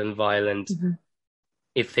aggressive and violent. Hmm.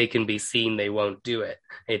 If they can be seen, they won't do it.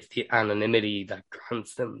 It's the anonymity that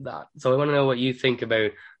grants them that. So I want to know what you think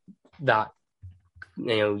about that,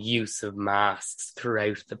 use of masks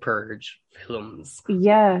throughout the Purge films.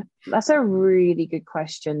 Yeah, that's a really good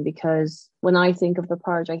question because when I think of the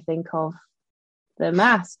purge, I think of the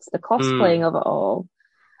masks, the cosplaying Mm, of it all,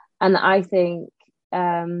 and I think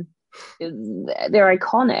um, they're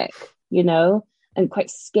iconic, you know, and quite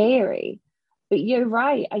scary. But you're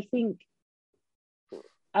right. I think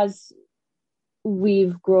as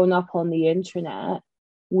we've grown up on the internet,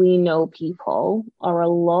 we know people are a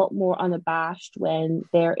lot more unabashed when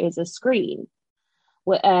there is a screen,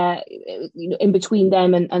 in between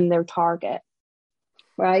them and their target,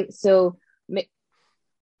 right? So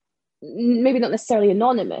maybe not necessarily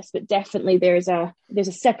anonymous, but definitely there's a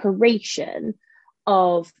separation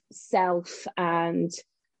of self and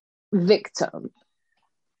victim,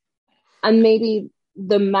 and maybe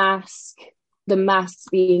the mask the masks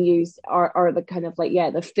being used are the kind of like,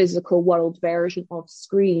 yeah, the physical world version of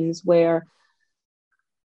screens where,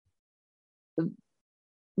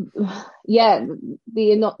 yeah,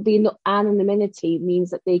 the anonymity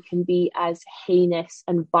means that they can be as heinous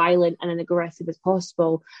and violent and aggressive as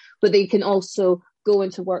possible, but they can also go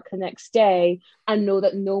into work the next day and know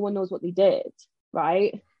that no one knows what they did,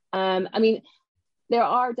 right? I mean, there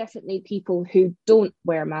are definitely people who don't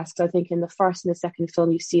wear masks. I think in the first and the second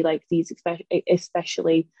film, you see like these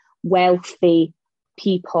especially wealthy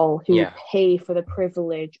people who yeah, pay for the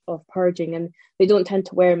privilege of purging, and they don't tend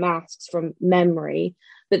to wear masks from memory.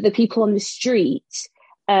 But the people on the street,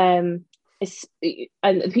 um,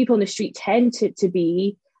 and the people on the street tend to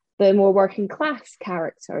be the more working class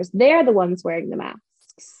characters. They're the ones wearing the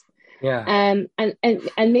masks. yeah, And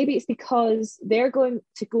maybe it's because they're going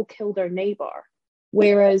to go kill their neighbor.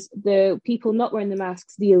 Whereas the people not wearing the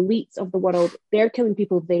masks, the elites of the world, they're killing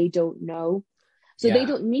people they don't know. So they yeah,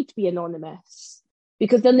 don't need to be anonymous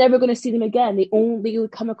because they're never going to see them again. They only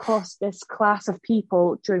come across this class of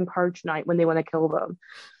people during purge night when they want to kill them.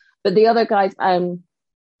 But the other guys, I'm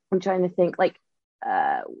trying to think, like,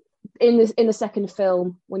 uh, in the second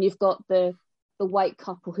film, when you've got the white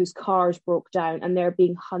couple whose cars broke down and they're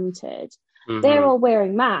being hunted, they're all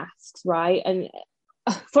wearing masks, right? And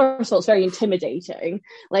first of all, it's very intimidating.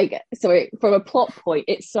 Like, so from a plot point,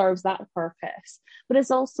 it serves that purpose. But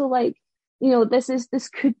it's also like, this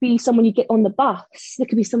could be someone you get on the bus. It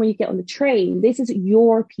could be someone you get on the train. This is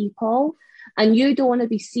your people, and you don't want to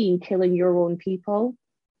be seen killing your own people.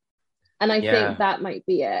 And I think that might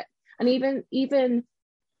be it. And even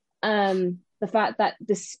the fact that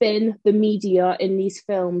the media in these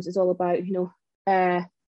films is all about,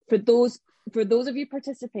 for those of you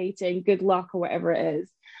participating, good luck or whatever it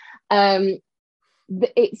is.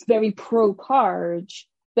 It's very pro-purge,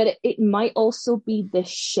 but it might also be the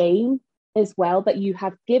shame as well that you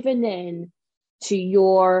have given in to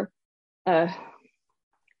your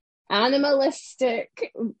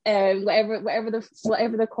animalistic, whatever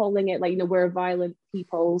they're calling it, like, we're violent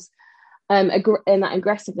peoples, and that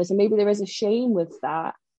aggressiveness, and maybe there is a shame with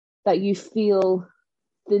that you feel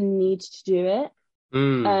the need to do it.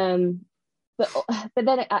 But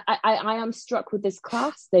then I am struck with this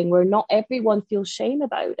class thing where not everyone feels shame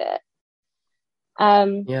about it. I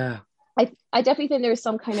definitely think there is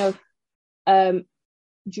some kind of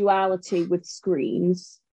duality with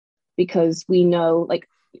screens, because we know, like,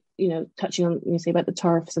 touching on, you say about the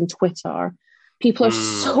turfs and Twitter, people are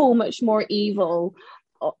so much more evil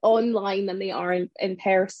online than they are in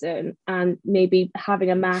person, and maybe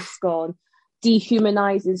having a mask on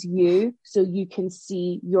dehumanizes you, so you can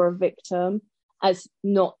see your victim as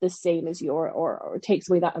not the same as you, or takes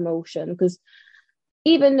away that emotion. Because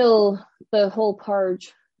even though the whole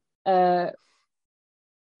purge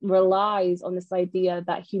relies on this idea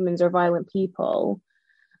that humans are violent people,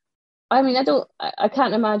 I mean, I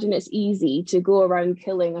can't imagine it's easy to go around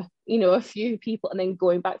killing, a few people and then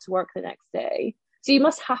going back to work the next day. So you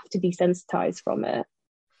must have to desensitize from it,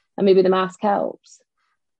 and maybe the mask helps.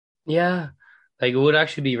 Yeah, like, it would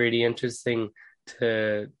actually be really interesting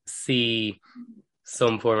to see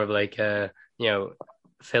some form of, like, a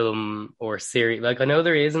film or series. Like, I know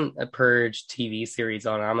there isn't a Purge TV series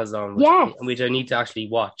on Amazon, which I need to actually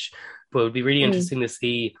watch, but it would be really interesting to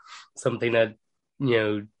see something that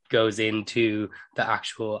goes into the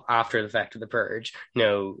actual after effect of the Purge,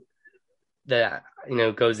 that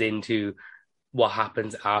goes into what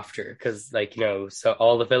happens after, because, like, so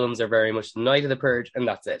all the films are very much the night of the Purge and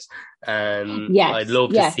that's it. I'd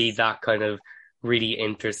love to see that kind of really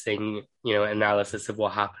interesting analysis of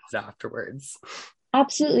what happens afterwards.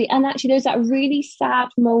 Absolutely. And actually, there's that really sad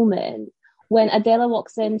moment when Adela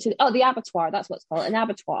walks into the abattoir, that's what's called, an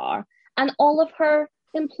abattoir, and all of her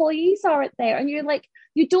employees aren't there, and you're like,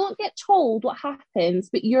 you don't get told what happens,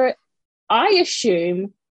 but I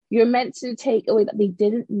assume you're meant to take away that they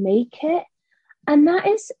didn't make it. And that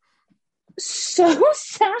is so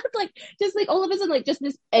sad. Like, just like all of a sudden, like, just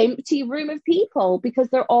this empty room of people, because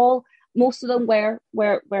they're all, most of them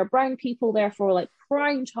were brown people, therefore, like,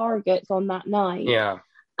 prime targets on that night. Yeah.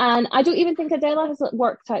 And I don't even think Adela has, like,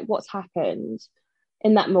 worked out what's happened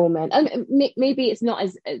in that moment. And maybe it's not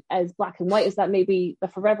as black and white as that. Maybe the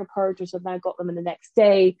forever purgers have now got them in the next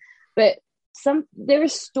day. But there are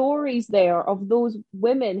stories there of those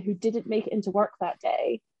women who didn't make it into work that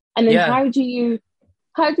day. And then how do you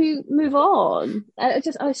move on?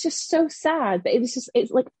 It's just so sad. But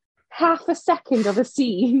it's like half a second of a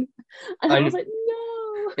scene, and I was like,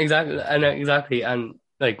 no. Exactly, and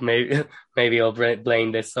like, maybe I'll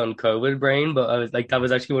blame this on COVID brain, but I was like, that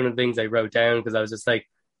was actually one of the things I wrote down, because I was just like,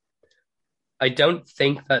 I don't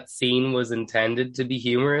think that scene was intended to be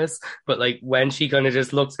humorous, but, like, when she kind of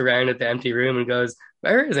just looks around at the empty room and goes,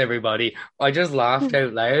 "Where is everybody?" I just laughed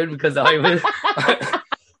out loud, because I was.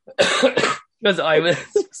 Because I was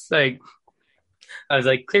just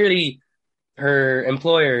like, clearly her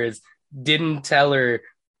employers didn't tell her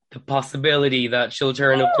the possibility that she'll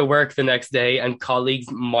turn up to work the next day and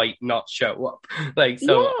colleagues might not show up. Like,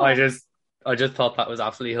 so I just thought that was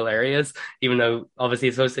absolutely hilarious, even though obviously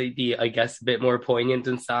it's supposed to be, I guess, a bit more poignant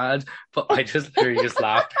and sad, but I just literally just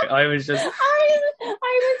laughed. I was sad.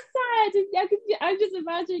 I just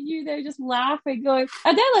imagine you there just laughing, going,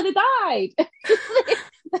 Adela, they died.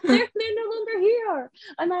 they're no longer here.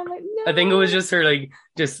 And I'm like, no. I think it was just her, like,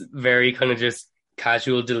 just very kind of just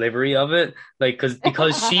casual delivery of it, like,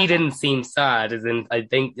 because she didn't seem sad, as in, I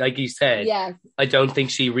think, like you said, I don't think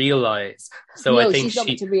she realized. So I think she's not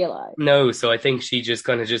to realize. No, so I think she just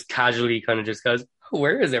kind of just casually kind of just goes, "Oh,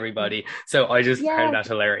 where is everybody?" So I just found that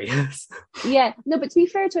hilarious. Yeah, no, but to be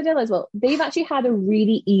fair to Adela as well, they've actually had a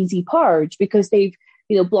really easy purge, because they've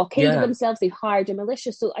blockaded themselves. They've hired a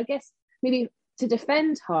militia. So I guess maybe to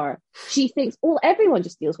defend her. She thinks, oh, everyone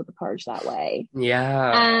just deals with the purge that way.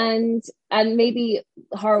 Yeah. And maybe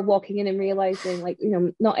her walking in and realizing, like,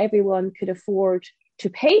 not everyone could afford to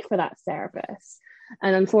pay for that service.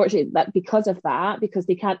 And unfortunately, that because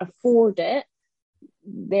they can't afford it,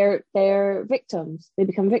 they're victims. They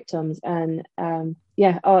become victims. And we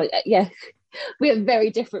have very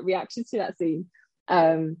different reactions to that scene.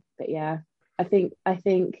 But yeah, I think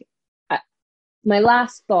my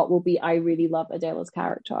last thought will be, I really love Adela's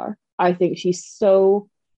character. I think she's so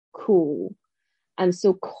cool and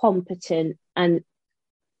so competent and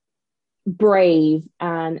brave.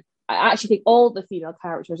 And I actually think all the female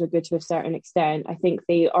characters are good to a certain extent. I think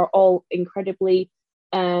they are all incredibly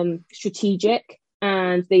strategic,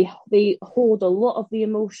 and they hold a lot of the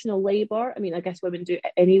emotional labor. I mean, I guess women do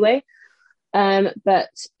it anyway. But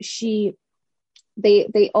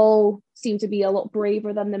they all seem to be a lot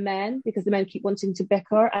braver than the men, because the men keep wanting to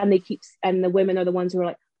bicker, and the women are the ones who are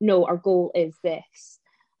like, no, our goal is this.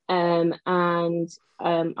 I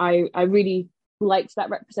really liked that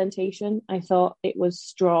representation. I thought it was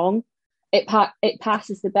strong. It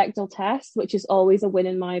passes the Bechdel test, which is always a win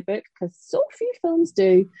in my book, because so few films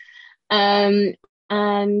do. And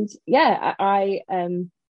yeah, I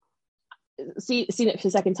seen it for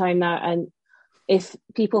the second time now, and if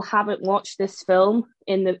people haven't watched this film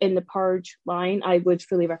in the Purge line, I would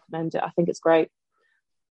fully recommend it. I think it's great.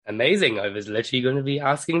 Amazing. I was literally going to be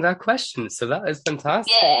asking that question, so that is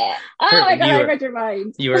fantastic. Yeah. Oh my God, I read your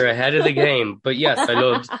mind. You were ahead of the game. But yes, I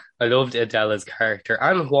loved Adela's character,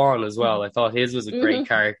 and Juan as well. I thought his was a great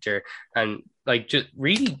character, and like just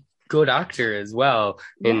really good actor as well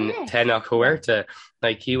in Tenoch Huerta.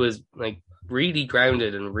 Like he was like really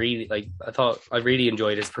grounded and really like, I really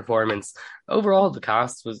enjoyed his performance. Overall, the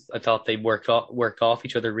cast I thought they worked off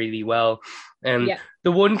each other really well. The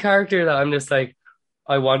one character that I'm just like,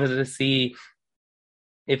 I wanted to see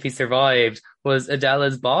if he survived was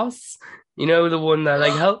Adela's boss. You know, the one that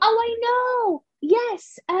like helped. Oh, I know.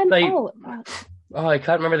 Yes. I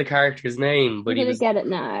can't remember the character's name, but he was get it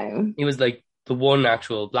now. He was like the one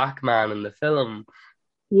actual black man in the film.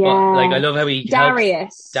 Yeah. But, like, I love how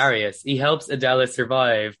Darius. He helps Adela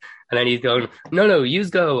survive, and then he's going, no, you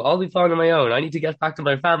go. I'll be fine on my own. I need to get back to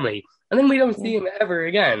my family. And then we don't see him ever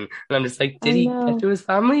again. And I'm just like, did he get to his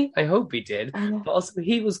family? I hope he did. But also,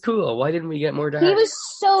 he was cool. Why didn't we get more Darius? He was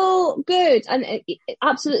so good. And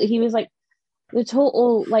absolutely, he was like the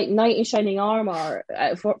total like knight in shining armor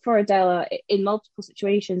for Adela in multiple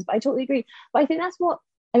situations. But I totally agree. But I think that's what,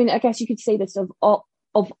 I mean, I guess you could say this of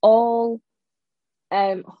all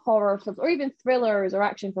horror films or even thrillers or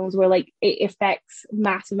action films where like it affects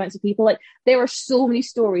massive amounts of people. Like there are so many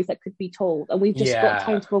stories that could be told, and we've just got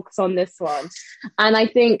time to focus on this one. And I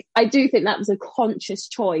do think that was a conscious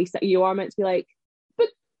choice, that you are meant to be like, but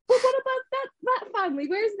what about that family?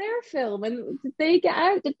 Where's their film? And did they get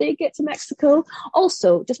out? Did they get to Mexico?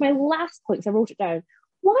 Also, just my last point, because I wrote it down,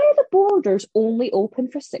 why are the borders only open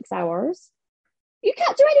for 6 hours? You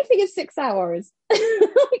can't do anything in 6 hours.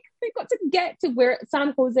 Like, we've got to get to where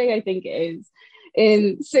San Jose, I think it is,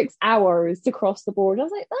 in 6 hours to cross the border. I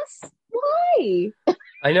was like, that's why.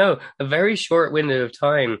 I know, a very short window of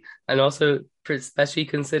time, and also especially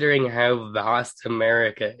considering how vast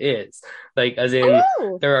America is. Like, as in,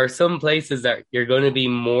 there are some places that you're going to be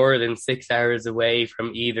more than 6 hours away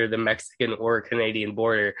from either the Mexican or Canadian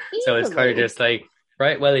border. Easily. So it's kind of just like,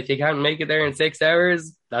 right, well, if you can't make it there in 6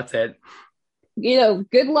 hours, that's it. You know,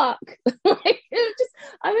 good luck. Like,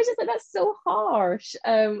 I was just like, that's so harsh.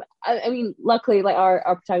 I mean, luckily, like our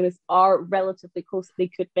protagonists are relatively close; they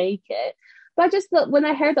could make it. But I just thought, when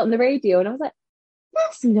I heard that on the radio, and I was like,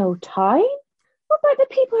 that's no time. What about the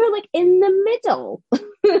people who are like in the middle?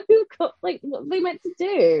 Who got like what they meant to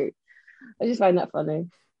do? I just find that funny.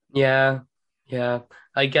 Yeah.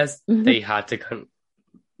 I guess they had to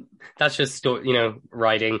that's just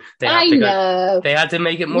writing. They had to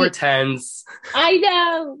make it more tense. I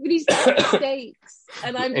know, but he's got mistakes,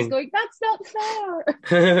 and I'm just going, that's not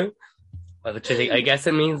fair. Well, I guess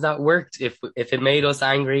it means that worked. If it made us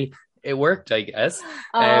angry, it worked, I guess.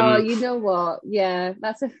 You know what? Yeah,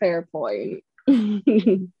 that's a fair point.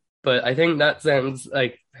 But I think that sounds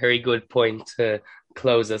like a very good point to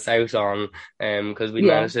close us out on, because we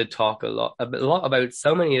managed to talk a lot about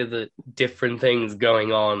so many of the different things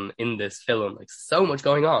going on in this film, like so much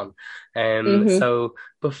going on. So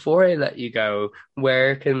before I let you go,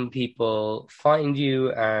 where can people find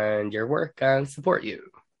you and your work and support you?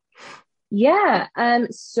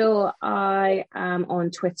 So I am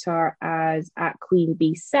on Twitter as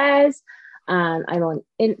 @QueenBeeSays, and I'm on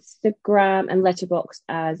Instagram and Letterboxd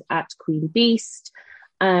as @QueenBeast.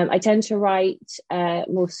 I tend to write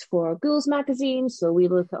most for Ghouls magazine, so we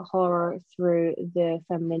look at horror through the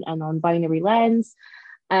feminine and non-binary lens.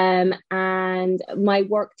 And my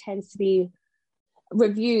work tends to be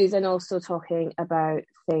reviews and also talking about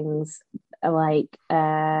things like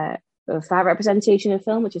fat representation in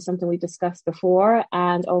film, which is something we've discussed before,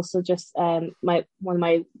 and also just my one of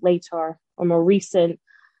my later or more recent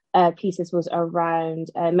pieces was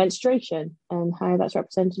around menstruation and how that's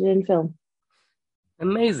represented in film.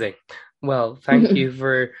 Amazing. Well, thank you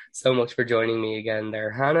for so much for joining me again there,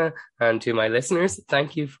 Hannah. And to my listeners,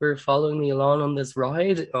 thank you for following me along on this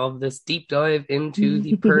ride of this deep dive into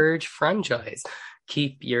the Purge franchise.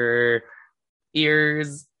 Keep your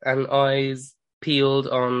ears and eyes peeled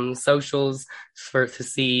on socials to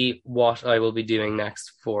see what I will be doing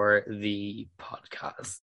next for the podcast.